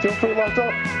 nah, it feels pretty locked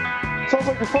up. Sounds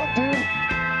like you're fucked, dude.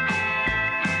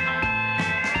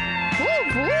 Oh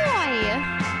boy.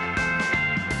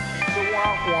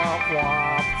 Womp womp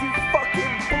womp. You fucking